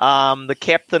rate. The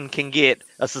captain can get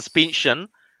a suspension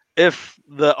if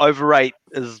the over rate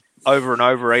is over and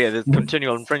over, there's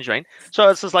continual infringement. So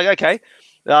it's just like, okay,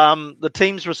 the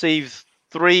teams receive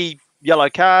 3 yellow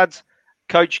cards.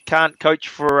 Coach can't coach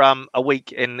for a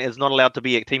week and is not allowed to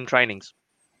be at team trainings.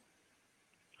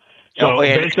 So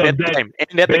based on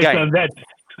that,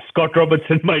 Scott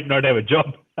Robertson might not have a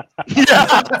job. He's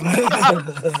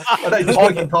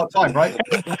working part-time, right?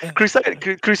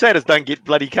 Crusaders don't get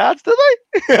bloody cards, do they?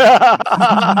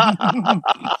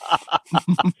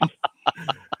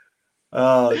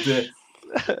 Oh, dear.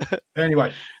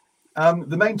 Anyway,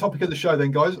 the main topic of the show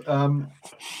then, guys,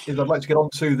 is I'd like to get on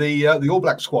to the All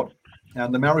Black squad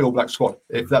and the Maori All Black squad,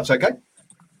 if that's okay.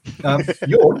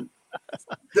 Yawn.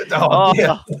 Look,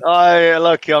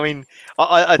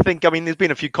 I think there's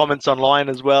been a few comments online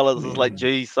as well. It's like,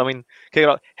 geez, how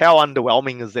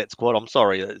underwhelming is that squad? I'm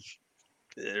sorry, it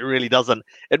really doesn't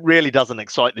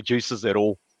excite the juices at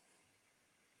all.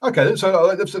 Okay,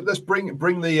 so let's bring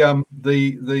the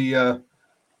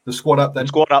squad up then.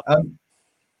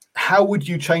 How would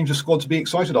you change the squad to be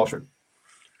excited, Arthur?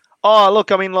 Oh,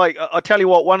 look, I tell you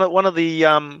what, one of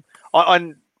the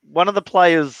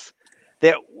players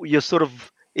that you're sort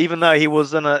of, even though he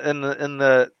was in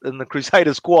the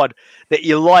Crusader squad, that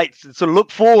you liked, sort of look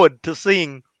forward to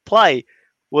seeing play,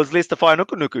 was Lester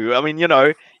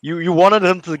Whainukunuku. You wanted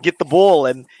him to get the ball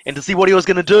and to see what he was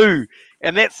going to do,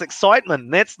 and that's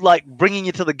excitement. That's like bringing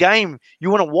you to the game.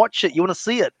 You want to watch it. You want to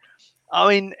see it.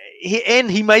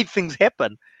 He made things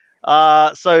happen.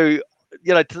 So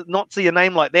to not see a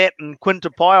name like that, and Quinn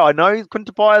Tupaia, I know Quinn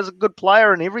Tupaia is a good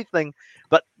player and everything,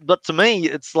 but to me,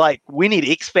 it's like we need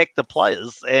X Factor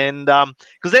players, and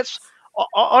because that's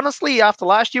honestly, after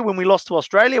last year when we lost to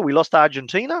Australia, we lost to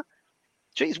Argentina.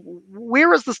 Geez,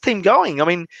 where is this team going?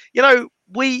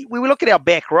 We look at our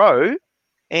back row,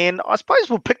 and I suppose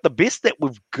we'll pick the best that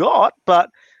we've got, but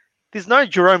there's no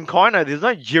Jerome Kaino, there's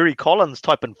no Jerry Collins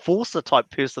type enforcer type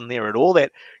person there at all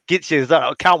that gets you.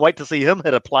 I can't wait to see him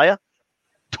hit a player.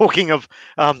 Talking of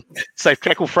safe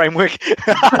tackle framework.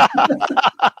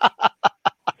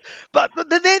 But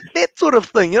that sort of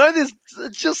thing, it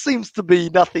just seems to be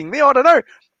nothing there. I don't know.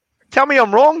 Tell me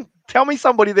I'm wrong. Tell me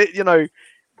somebody that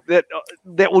that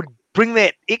would bring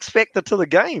that X factor to the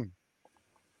game.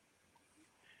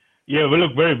 Yeah, well,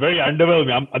 look, very, very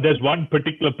underwhelming. There's one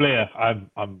particular player I'm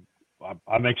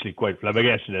actually quite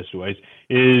flabbergasted as to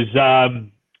is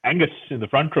Angus in the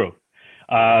front row.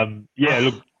 I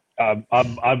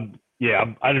don't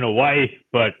know why,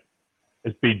 but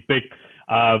it's been big.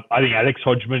 I think Alex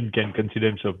Hodgman can consider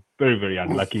himself very, very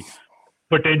unlucky.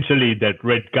 Potentially that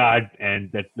red card and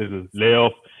that little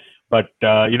layoff. But,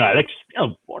 Alex,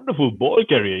 wonderful ball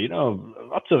carrier,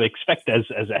 lots of expect as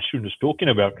Ashwin was talking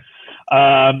about.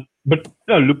 But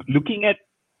looking at,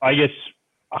 I guess,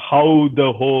 how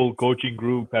the whole coaching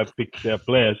group have picked their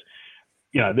players,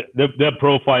 they're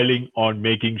profiling on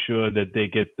making sure that they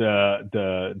get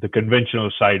the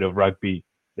conventional side of rugby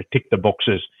They tick the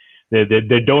boxes.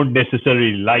 They don't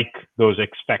necessarily like those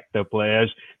X Factor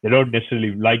players. They don't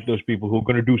necessarily like those people who are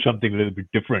going to do something a little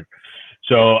bit different.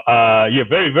 So,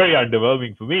 very, very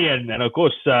underwhelming for me. And of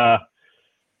course,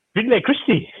 Finlay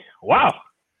Christie. Wow.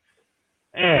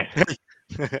 That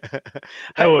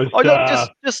was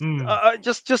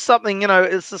just something,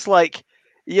 it's just like,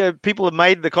 people have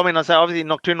made the comment. I say, obviously,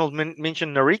 Nocturnals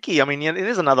mentioned Nariki. I mean, it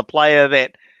is another player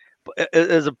that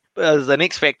is an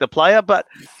X Factor player, but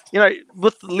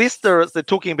with Leicester, they're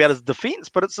talking about his defense,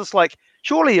 but it's just like,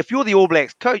 surely if you're the All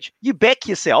Blacks coach, you back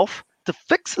yourself to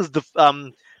fix his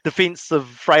defensive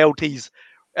frailties,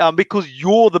 because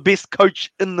you're the best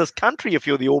coach in this country if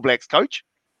you're the All Blacks coach,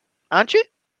 aren't you?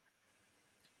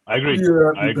 I agree.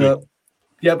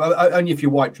 Yeah, but only if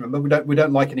you're white. Remember, we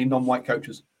don't like any non-white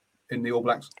coaches in the All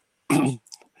Blacks.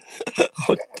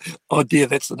 Oh dear,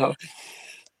 that's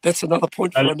another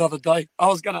point for another day. I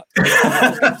was gonna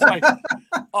say,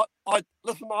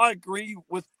 I agree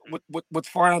with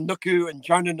Whare Nuku and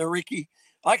Jonah Nareki.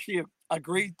 I actually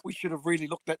agree we should have really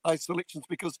looked at those selections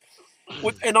because,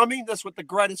 and I mean this with the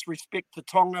greatest respect to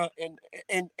Tonga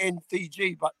and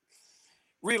Fiji, but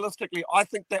realistically, I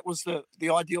think that was the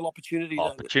ideal opportunity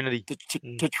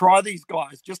to try these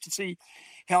guys just to see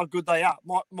how good they are.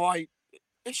 My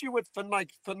issue with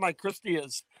Finlay Christie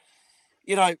is,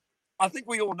 I think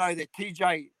we all know that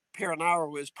TJ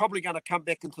Perenara is probably going to come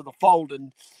back into the fold,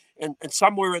 and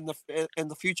somewhere in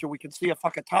the future we can see a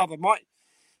Fakatava.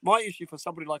 My issue for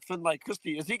somebody like Finlay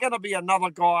Christie is he going to be another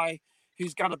guy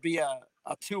who's going to be a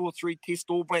 2 or 3 test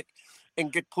All Black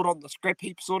and get put on the scrap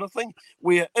heap sort of thing,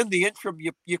 where in the interim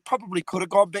you probably could have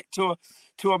gone back to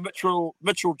a Mitchell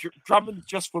Drummond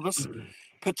just for this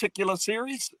particular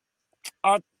series.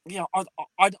 I don't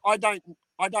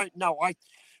know.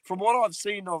 From what I've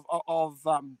seen of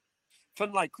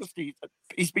Finlay Christie,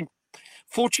 he's been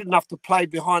fortunate enough to play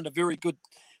behind a very good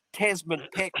Tasman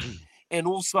pack and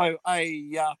also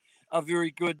a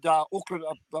very good Auckland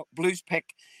Blues pack.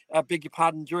 Beg your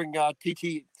pardon, during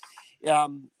TT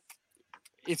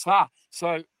SR.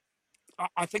 So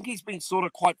I think he's been sort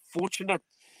of quite fortunate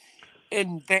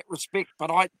in that respect.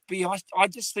 But I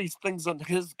just see things in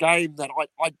his game that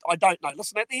I don't know.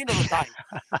 Listen, at the end of the day,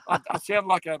 I sound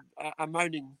like a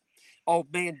moaning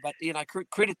old man, but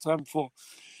credit to him for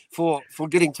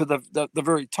getting to the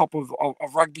very top of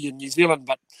rugby in New Zealand.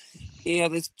 But yeah,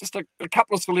 there's just a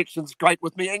couple of selections great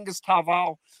with me. Angus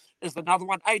Tarval is another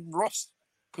one. Aiden Ross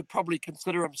could probably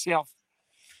consider himself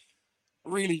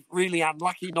really, really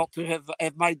unlucky not to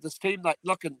have made this team. Like,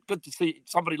 looking good to see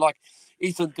somebody like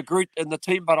Ethan de Groot in the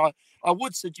team, but I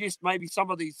would suggest maybe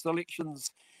some of these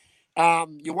selections,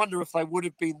 you wonder if they would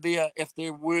have been there if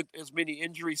there weren't as many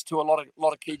injuries to a lot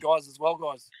of key guys as well,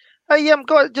 guys. Hey,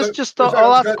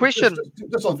 I'll ask a question.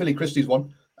 Just on Finlay Christie's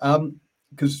one,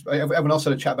 because everyone else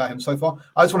had a chat about him so far.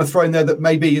 I just want to throw in there that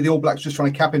maybe the All Blacks just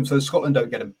trying to cap him so Scotland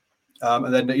don't get him,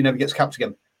 and then he never gets capped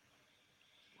again.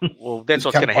 Well, that's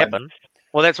what's going to happen.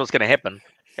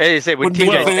 As you said, with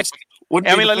TJ,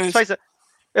 let's face it.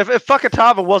 If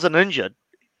Fakatava wasn't injured,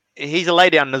 he's a lay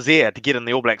down Nazir to get in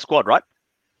the All Black squad, right?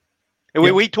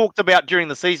 Yeah. We talked about during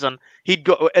the season, he'd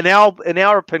got in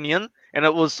our opinion, and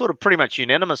it was sort of pretty much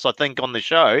unanimous, I think, on the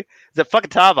show, that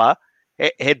Fakatava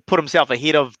had put himself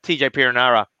ahead of TJ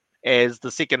Perenara as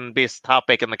the second best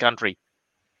halfback in the country.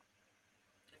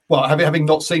 Well, having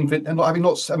not seen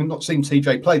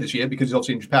TJ play this year because he's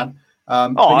obviously in Japan. He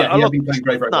has been playing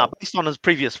very well. Based on his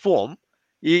previous form,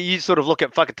 you sort of look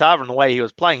at Fakatava and the way he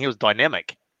was playing, he was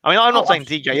dynamic. I mean, I'm not saying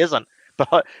TJ isn't,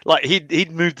 but like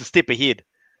he'd moved a step ahead.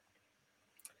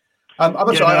 I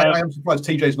am surprised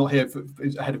TJ's not here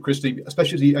ahead of Christie,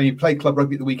 especially as he played club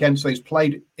rugby at the weekend, so he's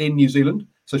played in New Zealand,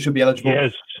 so should be eligible.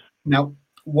 Yes. Now,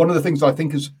 one of the things I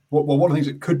think is one of the things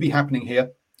that could be happening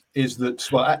here is that,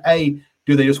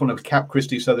 do they just want to cap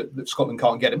Christie so that Scotland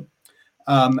can't get him?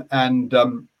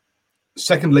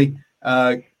 Secondly,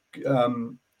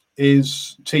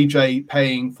 is TJ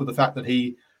paying for the fact that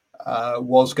he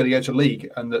was going to go to league,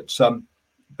 and that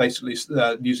basically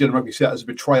New Zealand rugby see that as a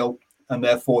betrayal, and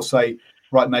therefore say,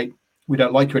 right, mate, we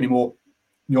don't like you anymore.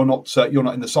 You're not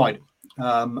in the side.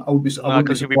 I would be surprised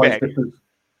because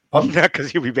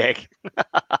you'll be back.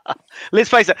 Let's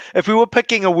face it. If we were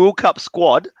picking a World Cup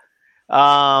squad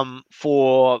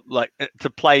for to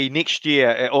play next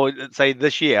year or say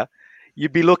this year,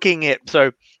 you'd be looking at,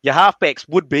 so your halfbacks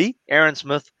would be Aaron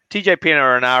Smith, TJ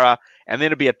Perenara, and then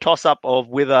it'd be a toss-up of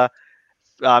whether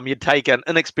you'd take an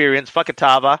inexperienced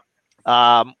Fakatava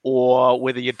or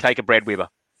whether you'd take a Brad Weber.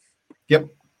 Yep.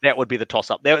 That would be the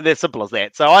toss-up. They're simple as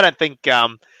that. So I don't think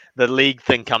the league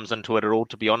thing comes into it at all,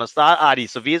 to be honest. Artie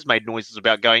Severe's made noises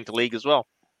about going to league as well.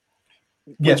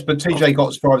 Yes, but TJ got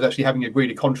as far as actually having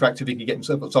agreed a contract if he could get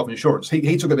himself insurance.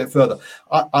 He took it a bit further.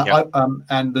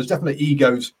 And there's definitely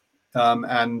egos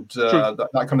and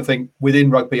that kind of thing within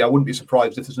rugby. I wouldn't be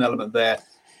surprised if there's an element there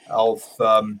of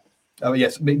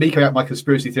me coming out my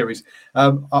conspiracy theories. I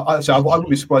wouldn't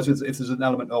be surprised if there's an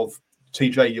element of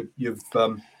TJ.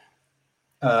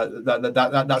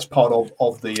 That's part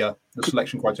of the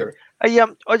selection criteria.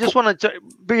 I just wanted to,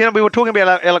 we were talking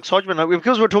about Alex Hodgman.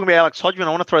 Because we're talking about Alex Hodgman,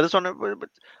 I want to throw this on. But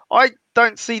I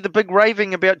don't see the big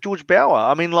raving about George Bower.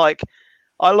 I mean, like,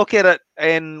 I look at it,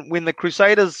 and when the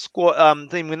Crusaders squad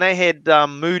team, when they had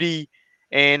Moody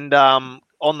and on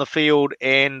the field,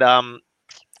 and the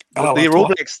All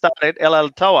Blacks started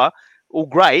Alaalatoa, all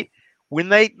great. When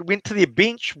they went to their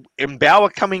bench and Bower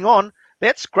coming on,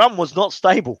 that scrum was not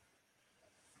stable.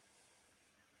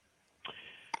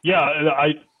 Yeah,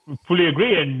 I fully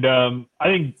agree. And I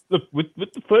think, look, with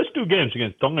the first two games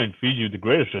against Tonga and Fiji, with the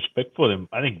greatest respect for them,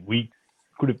 I think we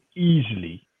could have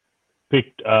easily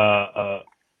picked a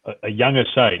younger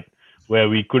side where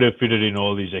we could have fitted in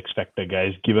all these X Factor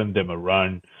guys, given them a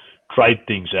run, tried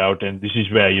things out. And this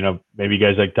is where, maybe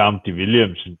guys like Tamati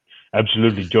Williams and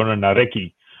absolutely Jonah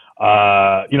Nareki.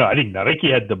 I think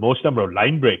Nareki had the most number of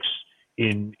line breaks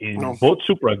in both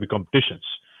Super Rugby competitions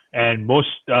and most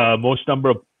number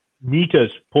of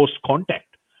meters post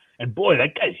contact. And boy,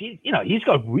 that guy's he's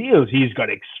got wheels, he's got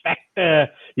X Factor,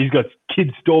 he's got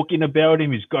kids talking about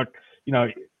him, he's got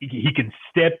he can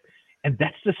step, and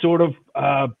that's the sort of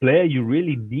player you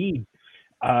really need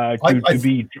to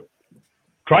be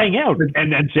trying out.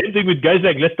 And same thing with guys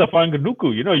like Lester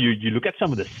Whanganuku. You look at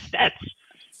some of the stats,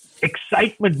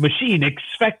 excitement machine, X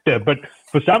Factor, but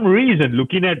for some reason,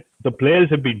 looking at the players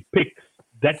have been picked,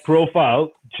 that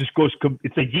profile just goes.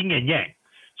 It's a yin and yang.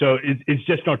 So it's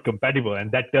just not compatible. And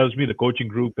that tells me the coaching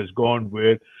group has gone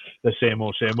with the same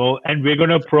old. And we're going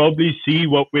to probably see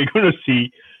what we're going to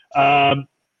see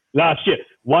last year.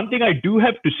 One thing I do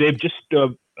have to say, just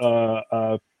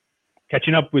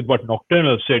catching up with what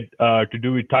Nocturnal said to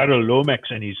do with Tyrell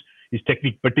Lomax and his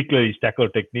technique, particularly his tackle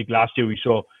technique. Last year we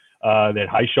saw that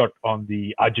high shot on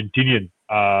the Argentinian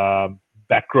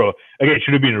back row. Again, it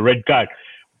should have been a red card.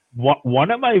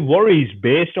 One of my worries,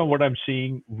 based on what I'm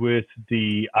seeing with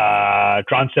the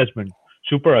Trans-Tasman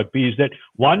Super Rugby, is that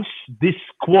once this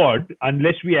squad,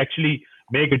 unless we actually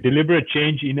make a deliberate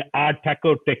change in our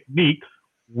tackle technique,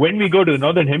 when we go to the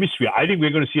Northern Hemisphere, I think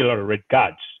we're going to see a lot of red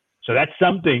cards. So that's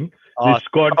something the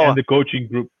squad and the coaching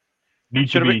group need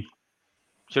to be.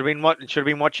 Should have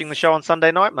been watching the show on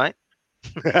Sunday night, mate.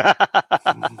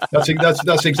 That's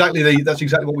exactly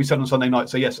what we said on Sunday night.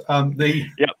 So yes, we've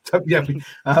covered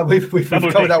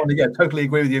that one again. Totally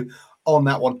agree with you on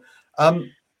that one.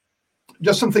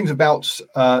 Just some things about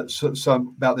this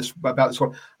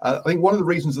one. I think one of the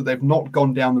reasons that they've not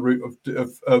gone down the route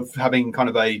of having kind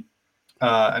of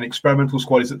an experimental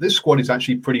squad is that this squad is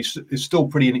actually still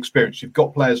pretty inexperienced. You've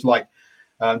got players like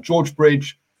George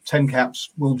Bridge, 10 caps,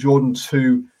 Will Jordan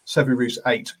 2, Sevu Roos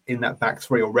 8 in that back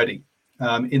three already.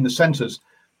 In the centres,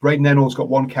 Braden Ennall's got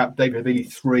 1 cap, David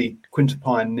Havili 3,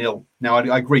 Quintapai 0. Now,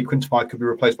 I agree, Quintapai could be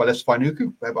replaced by Lester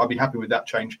Whanganuku. I'd be happy with that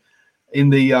change.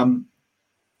 In the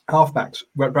halfbacks,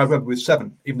 Brad Weber with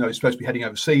 7, even though he's supposed to be heading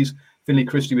overseas. Finlay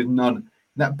Christie with none. In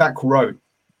that back row,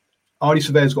 Ardy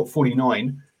Surveyor's got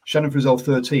 49, Shannon Frizzell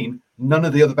 13. None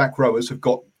of the other back rowers have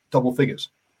got double figures.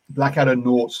 Blackadder,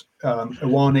 Norts,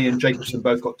 Iwani and Jacobson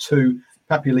both got 2.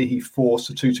 Papialihi 4,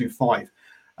 so 225.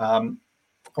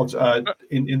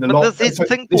 In the lot. This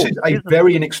is a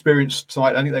very inexperienced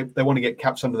side. I think they want to get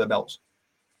caps under their belts.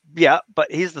 Yeah,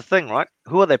 but here's the thing, right?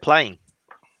 Who are they playing?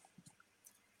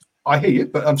 I hear you,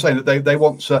 but I'm saying that they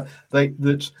want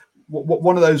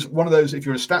one of those. If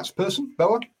you're a stats person,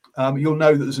 Boa, you'll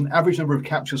know that there's an average number of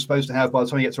caps you're supposed to have by the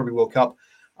time you get to Rugby World Cup.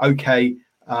 Okay,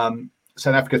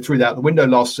 South Africa threw that out the window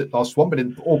last one, but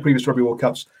in all previous Rugby World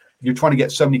Cups, you're trying to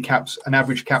get so many caps, an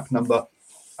average cap number,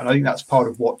 and I think that's part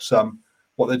of what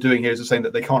they're doing here is they're saying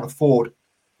that they can't afford,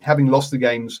 having lost the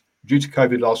games due to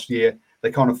COVID last year,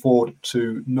 they can't afford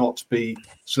to not be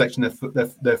selecting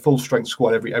their full strength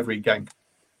squad every game.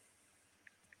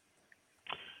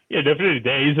 Yeah, definitely.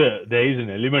 There is an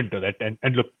element to that.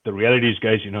 And look, the reality is,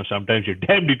 guys, sometimes you're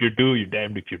damned if you do, you're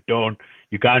damned if you don't.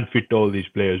 You can't fit all these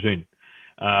players in.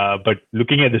 But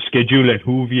looking at the schedule and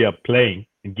who we are playing,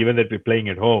 and given that we're playing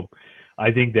at home,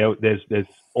 I think there's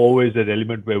always that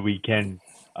element where we can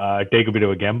take a bit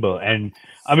of a gamble. And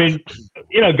I mean,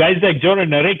 guys like John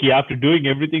and Nareki, after doing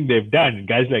everything they've done,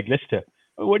 guys like Lester,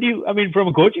 from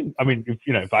a coaching,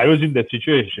 if I was in that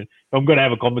situation, I'm going to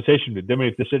have a conversation with them. And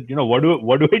if they said, what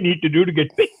do I need to do to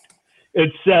get picked?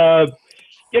 It's a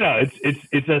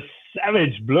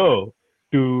savage blow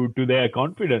to their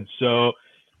confidence. So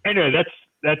anyway,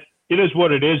 that's it is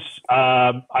what it is.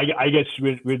 I guess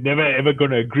we're never ever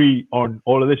going to agree on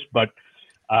all of this, but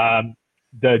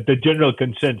the general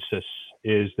consensus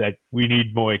is that we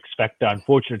need more X factor.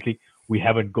 Unfortunately, we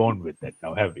haven't gone with that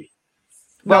now, have we?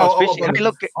 Well,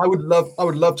 I would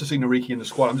love to see Nareki in the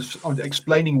squad. I'm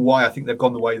explaining why I think they've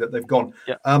gone the way that they've gone.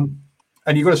 Yeah.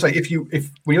 And you've got to say, if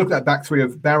when you look at that back three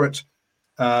of Barrett,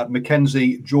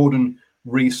 McKenzie, Jordan,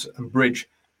 Reece, and Bridge,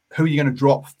 who are you going to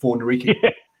drop for Nareki?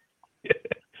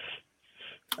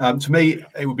 To me,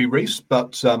 it would be Reece,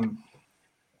 but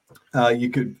you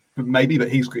could maybe,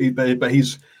 but he has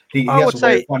a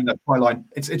way of finding that try line.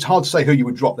 It's hard to say who you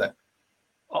would drop there.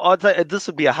 I'd say this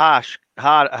would be a harsh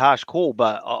call,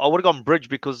 but I would have gone Bridge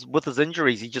because with his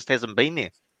injuries, he just hasn't been there.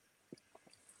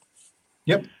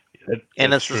 Yep.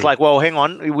 And it's just like, well, hang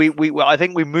on. I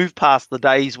think we moved past the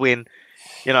days when,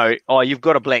 you've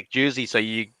got a black jersey, so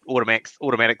you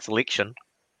automatic selection.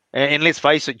 And let's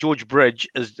face it, George Bridge,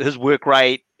 his work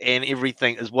rate and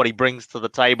everything is what he brings to the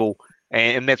table,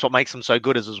 and that's what makes him so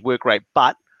good is his work rate.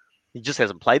 But he just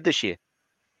hasn't played this year.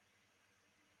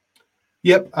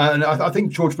 Yep, and I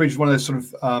think George Bridge is one of those sort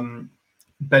of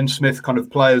Ben Smith kind of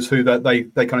players who they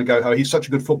kind of go, oh, he's such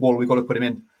a good footballer, we've got to put him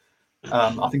in.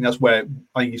 I think that's where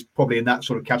I think he's probably in that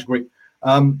sort of category.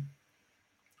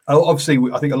 Obviously,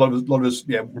 I think a lot of us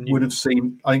would have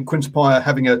seen. I think Quince Pyer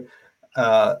having a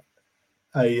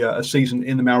season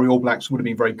in the Maori All Blacks would have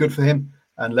been very good for him,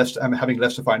 and having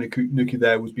Leicester Fainga'anuku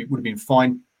there would have been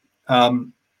fine.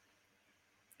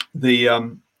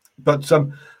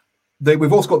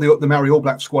 We've also got the Maori All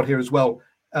Blacks squad here as well.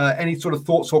 Any sort of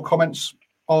thoughts or comments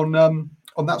on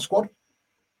that squad,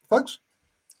 folks?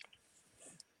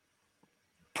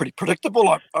 Pretty predictable,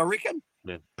 I reckon.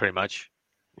 Yeah, pretty much.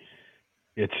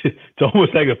 It's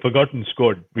almost like a forgotten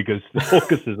squad because the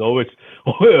focus has almost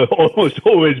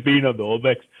always been on the All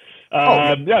Blacks.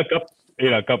 For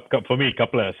me, a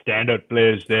couple of standout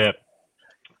players there.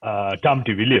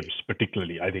 Tamati Williams,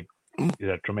 particularly, I think, is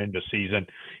a tremendous season.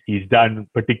 He's done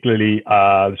particularly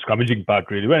the scrummaging part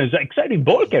really well. He's an exciting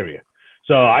ball carrier.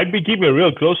 So I'd be keeping a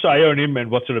real close eye on him and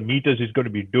what sort of meters he's going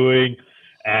to be doing,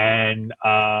 and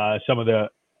some of the,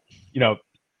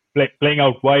 playing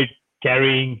out wide,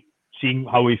 carrying, seeing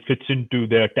how he fits into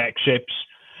their attack shapes.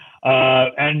 I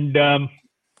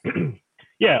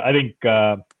think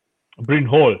Bryn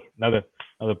Hall, another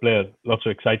player, lots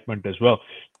of excitement as well.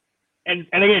 And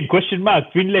again, question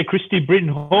mark, Finlay Christie, Bryn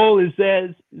Hall, is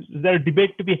there a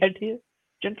debate to be had here,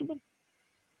 gentlemen?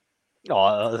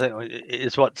 I think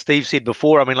it's what Steve said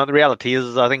before. I mean, the reality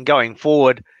is, I think going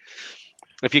forward,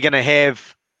 if you're going to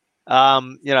have,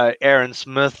 Aaron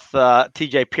Smith,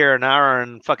 TJ Perenara,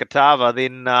 and Fakatava,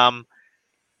 then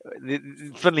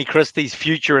Finlay Christie's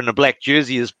future in a black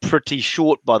jersey is pretty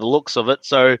short by the looks of it.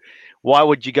 So why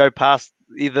would you go past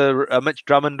either a Mitch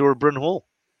Drummond or a Bryn Hall?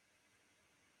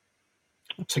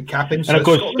 To cap him, and of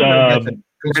course, no.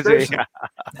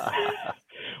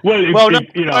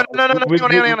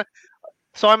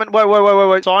 Simon,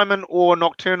 wait. Simon or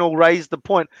Nocturnal raised the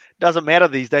point. Doesn't matter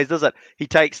these days, does it? He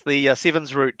takes the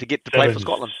sevens route to get to play for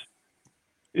Scotland.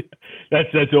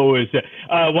 That's always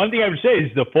one thing I would say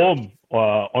is the form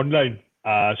online.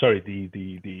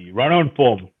 The run-on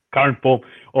form, current form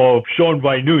of Sean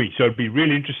Vainui. So it'd be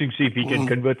really interesting to see if he can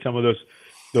convert some of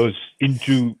those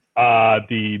into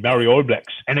the Maori All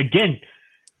Blacks. And again,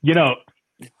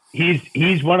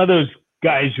 he's one of those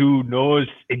guys who knows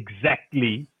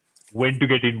exactly when to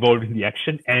get involved in the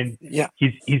action, and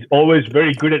he's always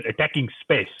very good at attacking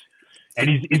space, and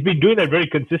he's been doing that very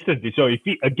consistently. So if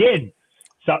he again,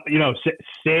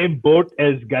 same boat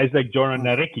as guys like Jordan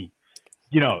Nareki,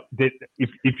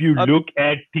 if you look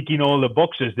at ticking all the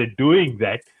boxes, they're doing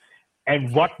that,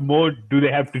 and what more do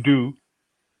they have to do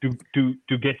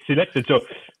to get selected? So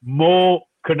more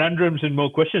conundrums and more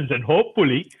questions, and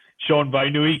hopefully Sean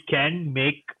Vainui can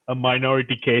make a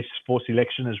minority case for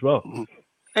selection as well.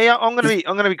 Yeah, I'm going to be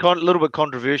a little bit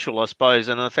controversial, I suppose,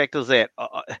 and the fact is that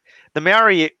the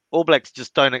Maori All Blacks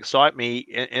just don't excite me,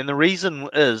 and the reason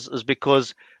is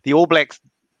because the All Blacks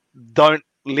don't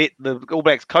let the All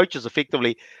Blacks coaches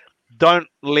effectively don't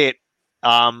let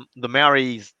the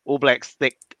Maori's All Blacks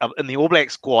in the All Black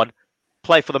squad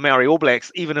play for the Maori All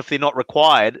Blacks, even if they're not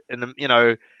required in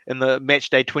the match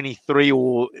day 23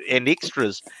 and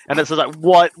extras. And it's like,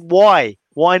 why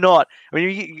not? I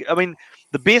mean,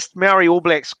 the best Maori All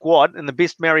Blacks squad and the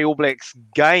best Maori All Blacks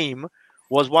game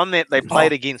was one that they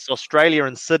played against Australia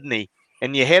in Sydney,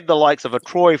 and you had the likes of a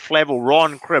Troy Flavel,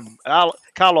 Ron Cribb,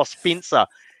 Carlos Spencer,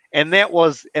 and that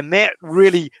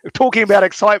really, talking about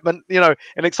excitement, and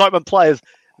excitement players,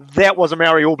 that was a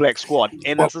Maori All Black squad.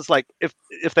 And it's just like, if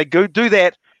they go do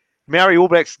that, Maori All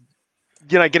Blacks,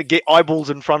 get eyeballs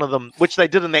in front of them, which they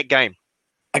did in that game.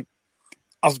 I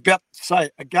was about to say,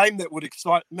 a game that would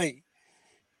excite me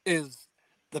is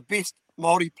the best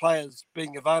Māori players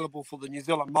being available for the New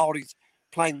Zealand Māoris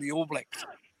playing the All Blacks.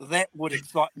 That would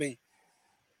excite me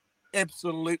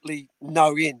absolutely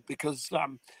no end, because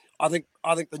I think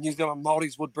the New Zealand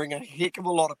Māoris would bring a heck of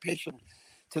a lot of passion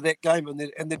to that game, and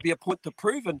there'd be a point to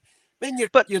prove. And man, you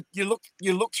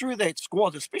look through that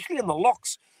squad, especially in the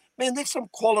locks. Man, there's some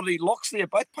quality locks there.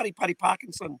 Both Paddy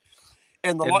Parkinson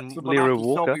and the likes of Leroy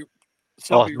Walker.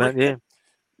 Selby man, Rick.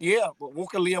 Yeah,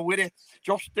 Walker Leawere,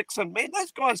 Josh Dixon. Man,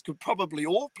 those guys could probably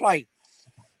all play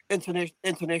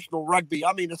international rugby.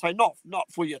 I mean, I say not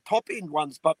for your top end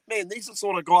ones, but man, these are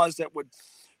sort of guys that would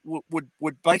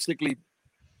basically,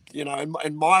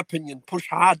 in my opinion, push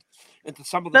hard into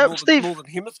some of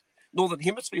the northern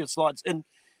hemisphere sides. And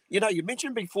you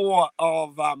mentioned before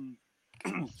of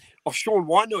Sean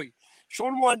Wainui.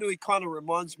 Sean Wainui kind of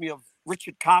reminds me of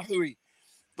Richard Kahui,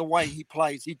 the way he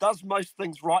plays. He does most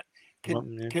things right.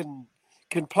 Can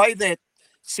play that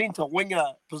centre winger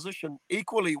position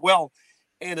equally well,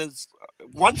 and is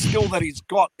one skill that he's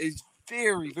got is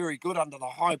very, very good under the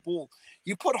high ball.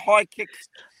 You put high kicks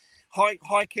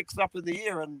up in the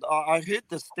air, and I heard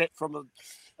the stat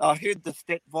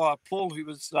via Paul, who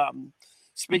was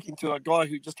speaking to a guy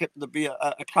who just happened to be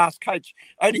a class coach.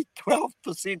 Only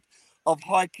 12% of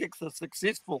high kicks are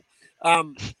successful,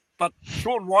 but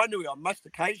Sean Wainui on most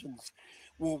occasions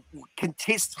will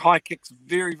contest high kicks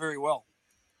very, very well.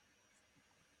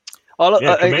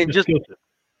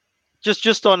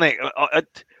 Just on that,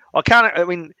 I can't. I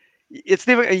mean, it's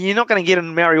never. You're not going to get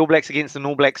in Maori All Blacks against an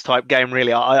All Blacks type game,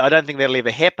 really. I don't think that'll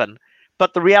ever happen.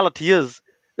 But the reality is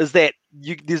that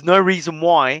there's no reason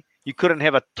why you couldn't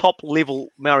have a top level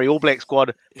Maori All Black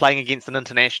squad playing against an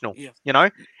international. Yeah.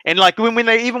 And like when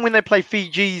they play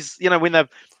Fiji's, when they've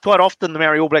quite often the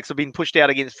Maori All Blacks have been pushed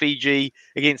out against Fiji,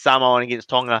 against Samoa, and against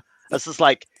Tonga. It's just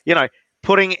like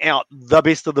putting out the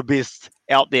best of the best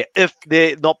out there. If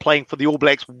they're not playing for the All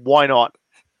Blacks, why not?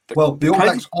 Well, the All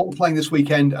Blacks aren't playing this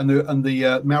weekend, and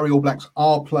the Maori All Blacks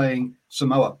are playing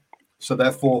Samoa. So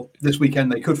therefore, this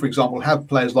weekend they could, for example, have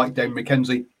players like Dave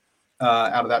McKenzie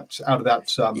out of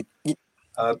that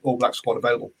All Black squad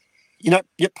available.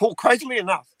 Paul, crazily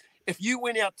enough, if you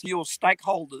went out to your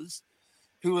stakeholders,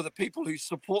 who are the people who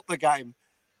support the game,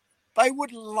 they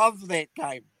would love that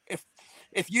game.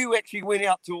 If you actually went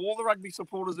out to all the rugby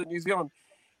supporters in New Zealand,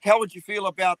 how would you feel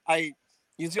about a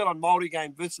New Zealand Māori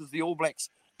game versus the All Blacks?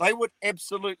 They would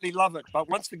absolutely love it. But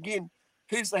once again,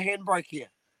 who's the handbrake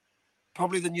here?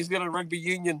 Probably the New Zealand Rugby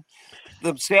Union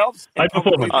themselves and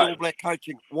probably the All Black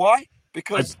coaching. Why?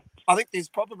 Because I think there's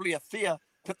probably a fear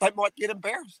that they might get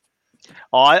embarrassed.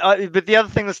 But the other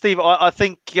thing that Steve, I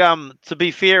think, to be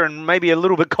fair and maybe a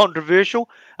little bit controversial,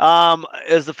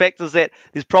 is the fact is that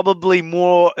there's probably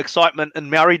more excitement in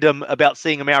Maoridom about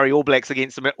seeing a Maori All Blacks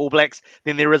against the All Blacks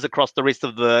than there is across the rest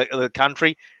of the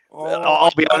country.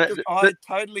 I'll be honest. I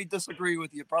totally disagree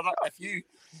with you, brother.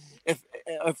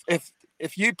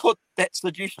 If you put that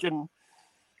suggestion,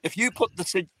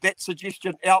 that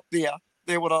suggestion out there,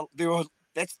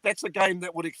 that's a game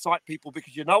that would excite people,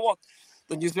 because you know what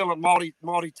the New Zealand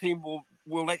Māori team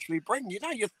will actually bring. You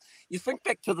think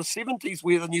back to the 70s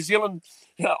where the New Zealand,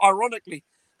 ironically,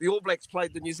 the All Blacks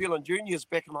played the New Zealand Juniors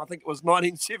back in, I think it was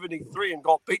 1973, and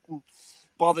got beaten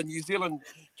by the New Zealand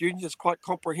Juniors quite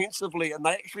comprehensively. And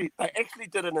they actually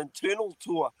did an internal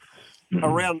tour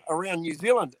around New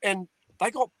Zealand, and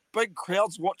they got big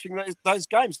crowds watching those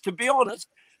games. To be honest,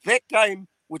 that game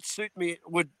would suit me,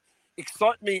 would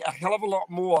excite me a hell of a lot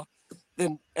more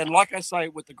than, and like I say,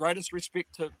 with the greatest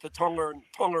respect to Tonga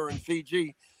and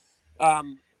Fiji, a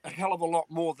hell of a lot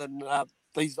more than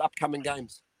these upcoming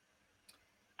games.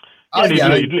 You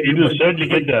certainly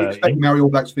expect Maori All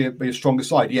Blacks to be a stronger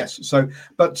side, yes. So,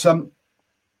 but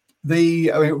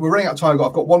we're running out of time.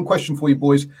 I've got one question for you,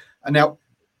 boys. And now,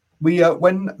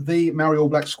 when the Maori All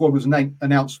Blacks squad was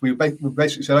announced, we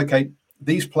basically said, okay,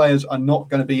 these players are not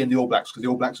going to be in the All Blacks, because the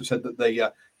All Blacks have said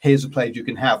that here's the players you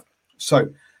can have. So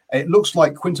it looks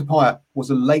like Quinn Tupaea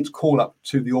was a late call-up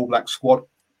to the All Blacks squad,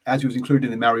 as he was included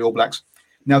in the Maori All Blacks.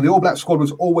 Now, the All Blacks squad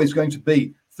was always going to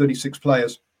be 36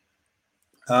 players,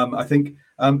 I think.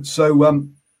 Who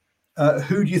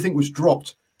do you think was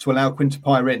dropped to allow Quinn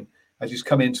Tupaea in, as he's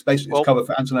come in to basically cover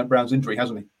for Antoinette Brown's injury,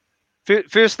 hasn't he?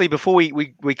 Firstly, before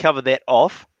we cover that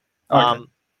off,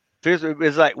 first, it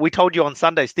was like we told you on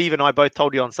Sunday, Steve and I both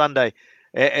told you on Sunday,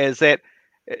 is that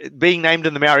being named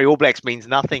in the Maori All Blacks means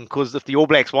nothing, because if the All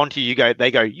Blacks want you,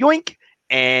 they go yoink,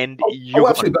 and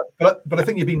absolutely. But I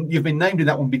think you've been named in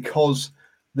that one because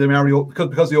the Maori,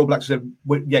 because the All Blacks said,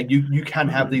 well, yeah, you can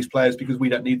have these players because we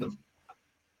don't need them.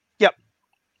 Yep.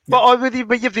 Well,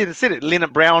 but you've said it.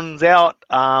 Leonard Brown's out.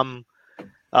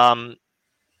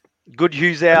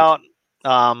 Goodhue's out.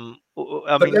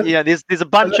 There's a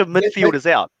bunch of midfielders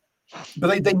out.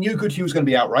 But they knew Goodhue was going to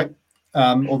be out, right?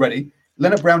 Already.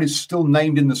 Leonard Brown is still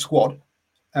named in the squad,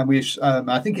 and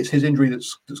I think it's his injury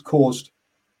that's caused.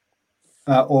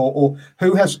 Or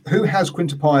who has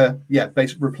Quintupaya? Yeah,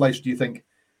 basically replaced. Do you think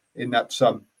in that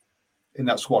squad?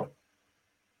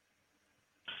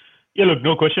 Yeah, look,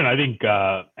 no question. I think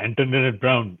Anton Leonard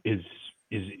Brown is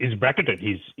bracketed.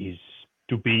 He's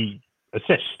to be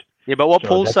assessed. Yeah, but what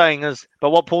Paul's saying is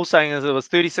there was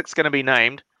 36 going to be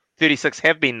named. 36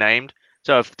 have been named.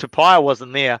 So if Tupaia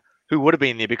wasn't there, who would have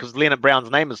been there? Because Leonard Brown's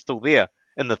name is still there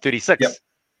in the 36. Yep.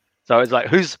 So it's like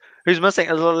who's missing?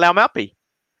 Is it Laumapi?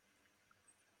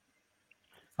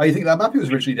 Oh, you think Laumapi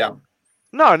was originally down?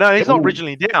 No, he's not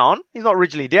originally down. He's not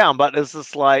originally down, but it's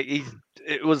just like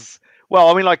it was. Well,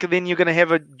 I mean, like then you're going to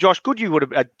have a Josh Goodhue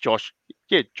would have Josh.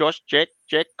 Yeah, Josh, Jack,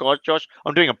 God, Josh.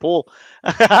 I'm doing a Paul.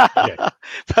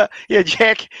 But yeah,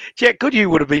 Jack Goodhue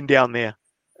would have been down there.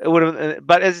 It would have,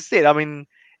 but as I said, I mean,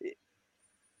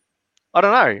 I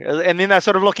don't know. And then they're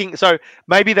sort of looking. So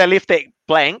maybe they left that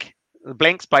blank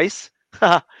space.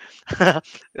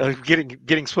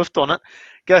 Getting swift on it.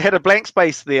 Had a blank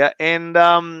space there, and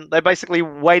they're basically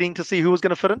waiting to see who was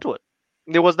going to fit into it.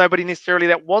 There was nobody necessarily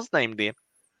that was named there.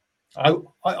 I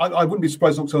wouldn't be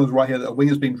surprised if someone's right here that a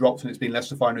winger's been dropped and it's been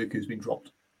Lester Fainga'anuku who's been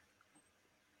dropped,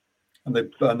 and they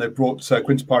brought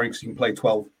Quintupaya because he can play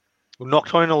 12. Well,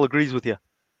 Nocturnal agrees with you.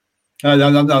 No,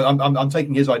 I'm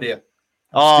taking his idea.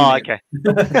 Okay.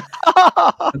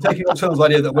 I'm taking Nocturnal's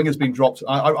idea that winger's been dropped.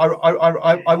 I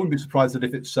wouldn't be surprised that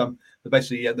if it's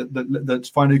basically that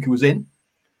Fainga'anuku was in,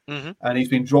 and he's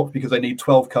been dropped because they need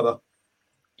 12 cover,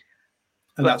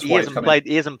 and that's why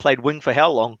he hasn't played wing for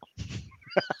how long?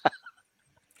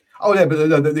 Oh yeah,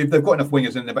 but they've got enough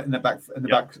wingers in the back.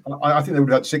 I think they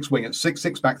would have had 6 wingers,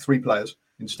 six back 3 players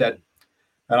instead.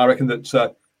 And I reckon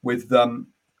that with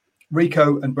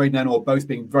Rico and Braden Ennor both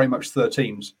being very much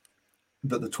 13s,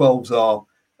 that the 12s are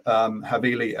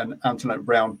Havili and Antoinette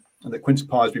Brown, and that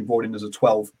Quintupaya has been brought in as a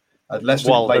 12. Less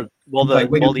while the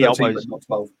elbows, not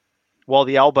 12. While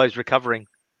the elbow's recovering.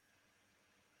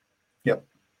 Yep.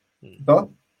 But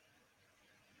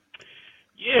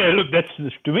yeah, look, that's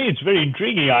to me. It's very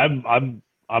intriguing. I'm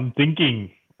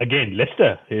thinking again.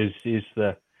 Leicester is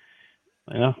the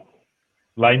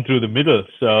line through the middle.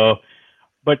 So,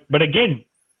 but again,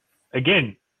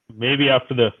 maybe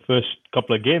after the first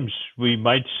couple of games, we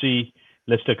might see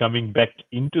Leicester coming back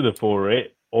into the foray,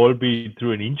 albeit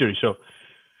through an injury. So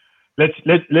let's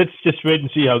just wait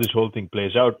and see how this whole thing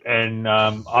plays out. And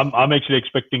I'm actually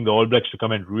expecting the All Blacks to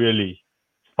come and really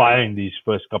fire in these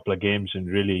first couple of games and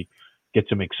really get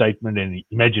some excitement and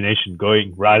imagination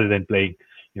going rather than playing,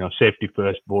 safety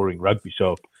first, boring rugby.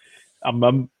 So, I'm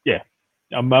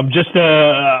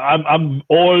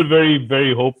all very,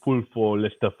 very hopeful for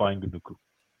Leicester Fainga'anuku.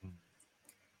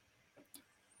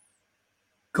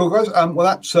 Cool, guys. Well,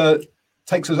 that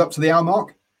takes us up to the hour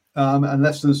mark.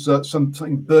 Unless there's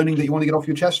something burning that you want to get off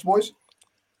your chest, boys.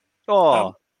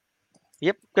 Yep.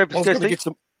 I was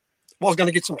going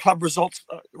to get some club results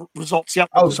out.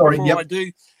 Oh, sorry. Yep. I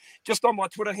do. Just on my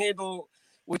Twitter handle,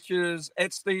 which is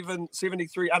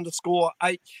 @Stephen73_H,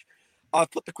 I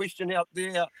put the question out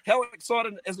there. How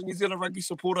excited as a New Zealand rugby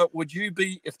supporter would you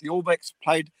be if the All Blacks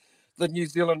played the New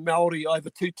Zealand Maori over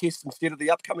 2 tests instead of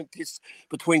the upcoming tests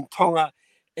between Tonga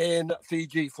and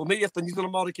Fiji? For me, if the New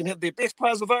Zealand Maori can have their best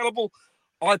players available,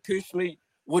 I personally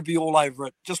would be all over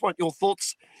it. Just want your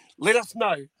thoughts. Let us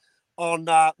know on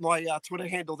my Twitter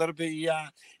handle. That'll be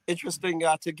interesting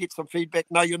to get some feedback.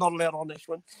 No, you're not allowed on this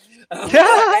one.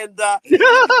 And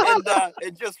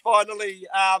just finally,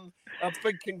 a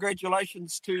big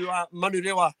congratulations to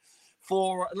Manurewa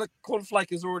for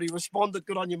Cornflake has already responded.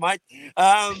 Good on you, mate.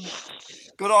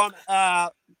 Good on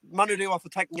Manurewa for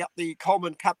taking up the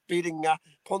Coleman Cup, beating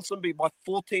Ponsonby by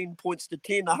 14 points to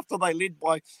 10 after they led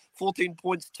by 14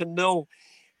 points to 0.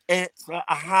 At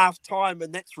a half time,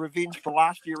 and that's revenge for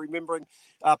last year, remembering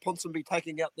Ponsonby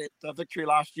taking out that victory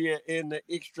last year in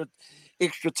extra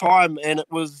time, and it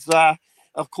was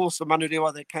of course the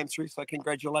Manurewa that came through. So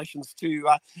congratulations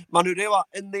to Manurewa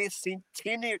in their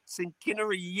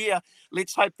centenary year.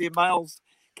 Let's hope their males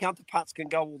counterparts can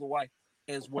go all the way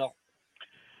as well.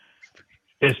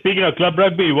 Yeah, speaking of club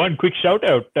rugby, one quick shout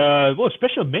out,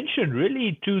 special mention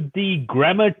really to the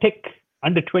Grammar Tech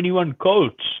under 21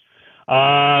 Colts.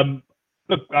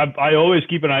 Look, I always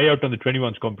keep an eye out on the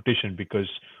 21s competition because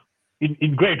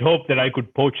in great hope that I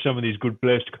could poach some of these good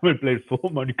players to come and play for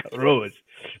Monte Carlo Rovers.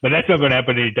 But that's not going to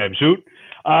happen anytime soon.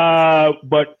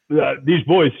 But these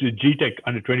boys, G-Tech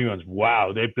under 21s,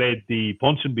 wow, they played the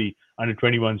Ponsonby under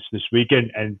 21s this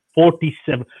weekend and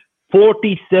 47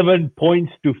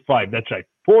 points to 5. That's right,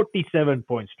 47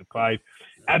 points to 5.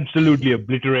 Absolutely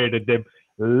obliterated them.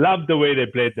 Loved the way they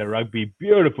played their rugby.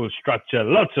 Beautiful structure,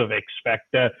 lots of X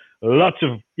factor, lots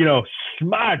of,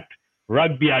 smart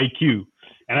rugby IQ.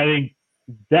 And I think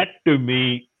that, to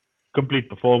me, complete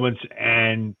performance,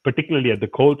 and particularly at the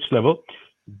coach level,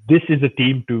 this is a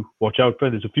team to watch out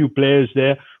for. There's a few players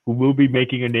there who will be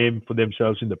making a name for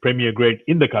themselves in the Premier grade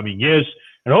in the coming years.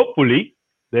 And hopefully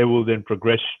they will then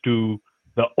progress to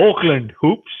the Auckland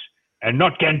Hoops and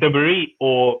not Canterbury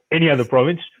or any other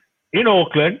province. In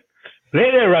Auckland,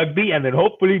 play their rugby, and then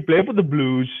hopefully play for the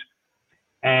Blues.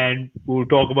 And we'll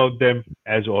talk about them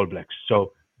as All Blacks.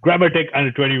 So Grammatech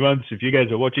under 21s, if you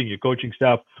guys are watching, your coaching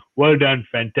staff, well done,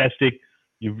 fantastic.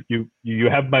 You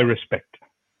have my respect.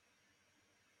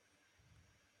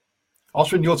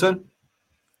 Osman, your turn.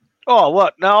 Oh,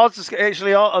 what? No, I was going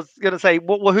to say,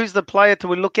 well, who's the player to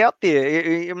look out there?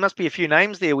 It must be a few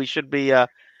names there we should be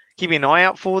keeping an eye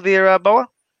out for there, Boa.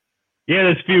 Yeah,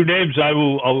 there's a few names.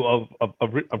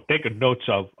 I've taken notes.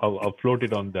 I'll float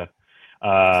it on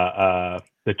the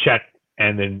chat,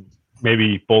 and then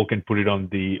maybe Paul can put it on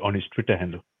his Twitter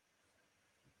handle.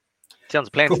 Sounds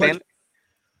planned, Stan.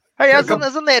 Hey, isn't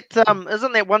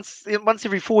that once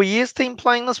every 4 years team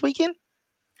playing this weekend?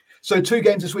 So 2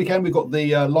 games this weekend. We've got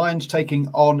the Lions taking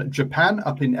on Japan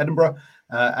up in Edinburgh,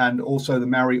 and also the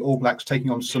Maori All Blacks taking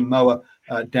on Samoa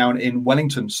down in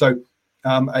Wellington. So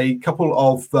a couple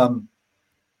of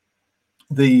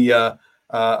a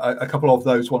couple of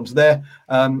those ones there.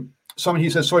 Someone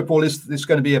here says, sorry, Paul, is this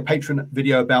going to be a Patreon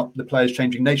video about the players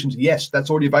changing nations? Yes, that's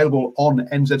already available on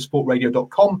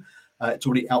nzsportradio.com. It's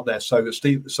already out there. So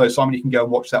Simon, you can go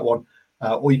and watch that one,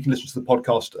 or you can listen to the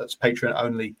podcast. That's Patreon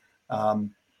only,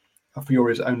 for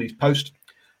your only post.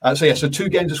 So 2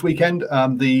 games this weekend.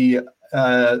 The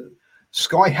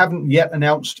Sky haven't yet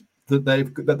announced that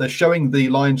they're showing the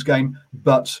Lions game,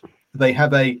 but they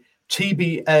have a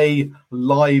TBA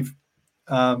live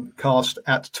cast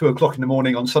at 2:00 in the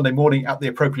morning on Sunday morning at the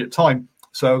appropriate time.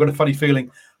 So I've got a funny feeling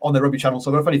on the rugby channel.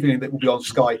 So I've got a funny feeling that will be on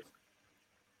Sky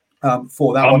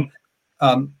for that one.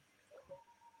 I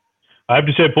have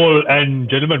to say, Paul and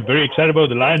gentlemen, very excited about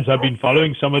the Lions. I've been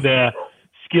following some of their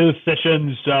skill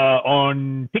sessions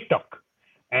on TikTok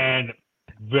and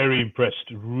very impressed.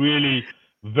 Really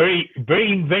very,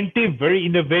 very inventive, very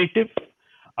innovative.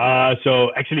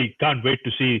 So actually can't wait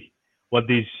to see what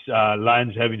these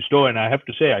Lions have in store. And I have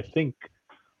to say, I think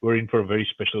we're in for a very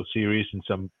special series and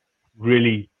some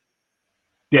really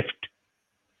deft,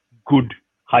 good,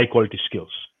 high-quality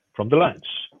skills from the Lions.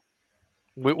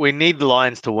 We need the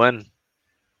Lions to win.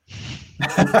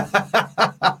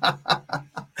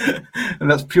 And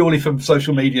that's purely from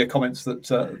social media comments that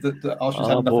Archie's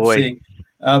had enough of seeing.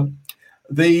 A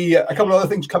couple of other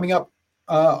things coming up.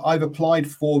 I've applied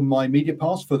for my media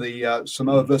pass for the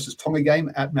Samoa versus Tonga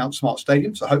game at Mount Smart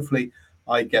Stadium. So hopefully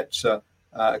I get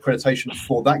accreditation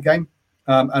for that game.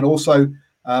 And also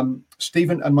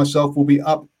Stephen and myself will be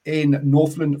up in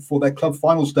Northland for their club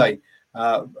finals day,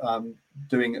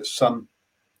 doing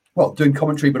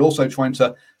commentary, but also trying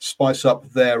to spice up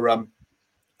their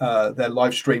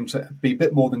live stream to be a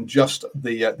bit more than just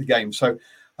the game. So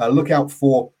look out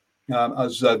for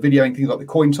us videoing things like the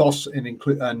coin toss and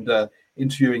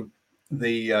interviewing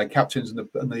the captains and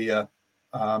the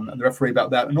referee about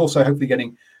that, and also hopefully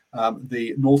getting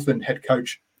the Northland head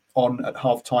coach on at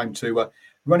halftime to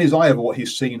run his eye over what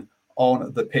he's seen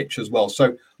on the pitch as well.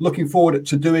 So looking forward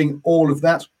to doing all of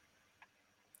that.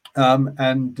 So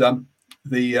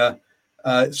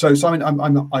Simon,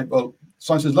 Simon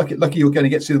says, lucky you're going to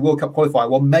get to see the World Cup qualifier.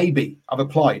 Well, maybe I've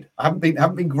applied. I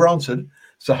haven't been granted.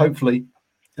 So hopefully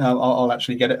I'll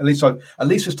actually get it. At least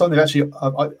this time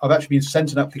I've actually been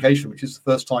sent an application, which is the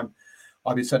first time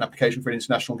I've been sent an application for an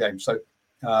international game. So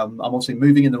I'm obviously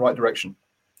moving in the right direction.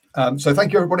 So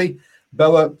thank you, everybody.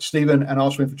 Boa, Stephen, and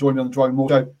Arswin for joining me on the Driving More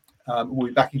Show. We'll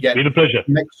be back again. Been a pleasure.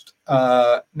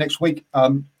 Next week.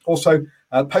 Also,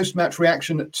 post-match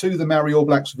reaction to the Maori All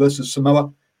Blacks versus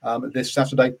Samoa this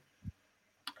Saturday.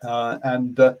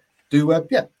 Join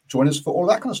us for all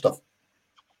that kind of stuff.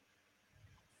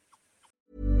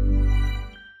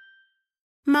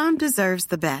 Mom deserves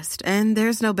the best, and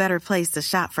there's no better place to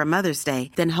shop for Mother's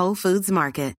Day than Whole Foods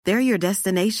Market. They're your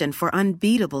destination for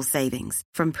unbeatable savings,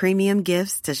 from premium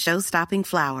gifts to show-stopping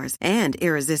flowers and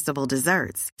irresistible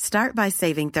desserts. Start by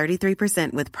saving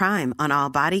 33% with Prime on all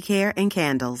body care and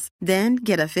candles. Then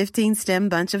get a 15-stem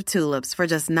bunch of tulips for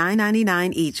just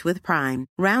 $9.99 each with Prime.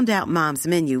 Round out Mom's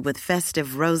menu with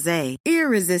festive rosé,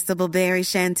 irresistible berry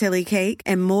chantilly cake,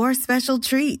 and more special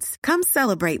treats. Come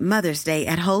celebrate Mother's Day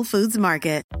at Whole Foods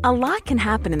Market. A lot can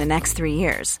happen in the next 3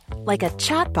 years. Like a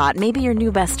chatbot may be your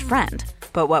new best friend.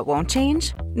 But what won't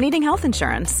change? Needing health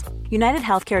insurance. United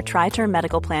Healthcare Tri-Term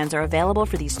Medical Plans are available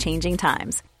for these changing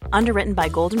times. Underwritten by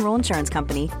Golden Rule Insurance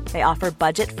Company, they offer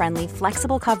budget-friendly,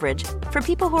 flexible coverage for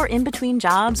people who are in between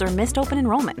jobs or missed open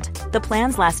enrollment. The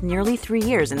plans last nearly 3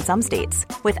 years in some states,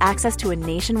 with access to a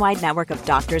nationwide network of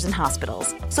doctors and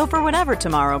hospitals. So for whatever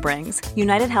tomorrow brings,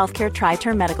 United Healthcare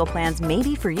Tri-Term Medical Plans may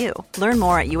be for you. Learn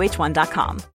more at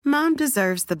uh1.com. Mom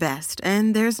deserves the best,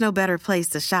 and there's no better place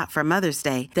to shop for Mother's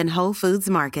Day than Whole Foods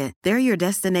Market. They're your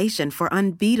destination for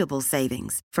unbeatable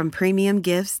savings, from premium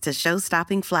gifts to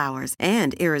show-stopping flowers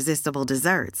and irresistible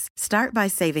desserts. Start by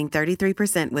saving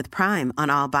 33% with Prime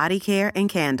on all body care and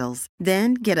candles.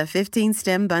 Then get a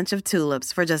 15-stem bunch of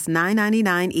tulips for just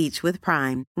 $9.99 each with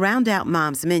Prime. Round out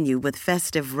Mom's menu with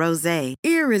festive rosé,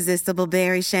 irresistible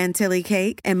berry chantilly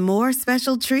cake, and more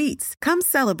special treats. Come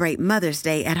celebrate Mother's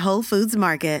Day at Whole Foods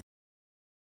Market.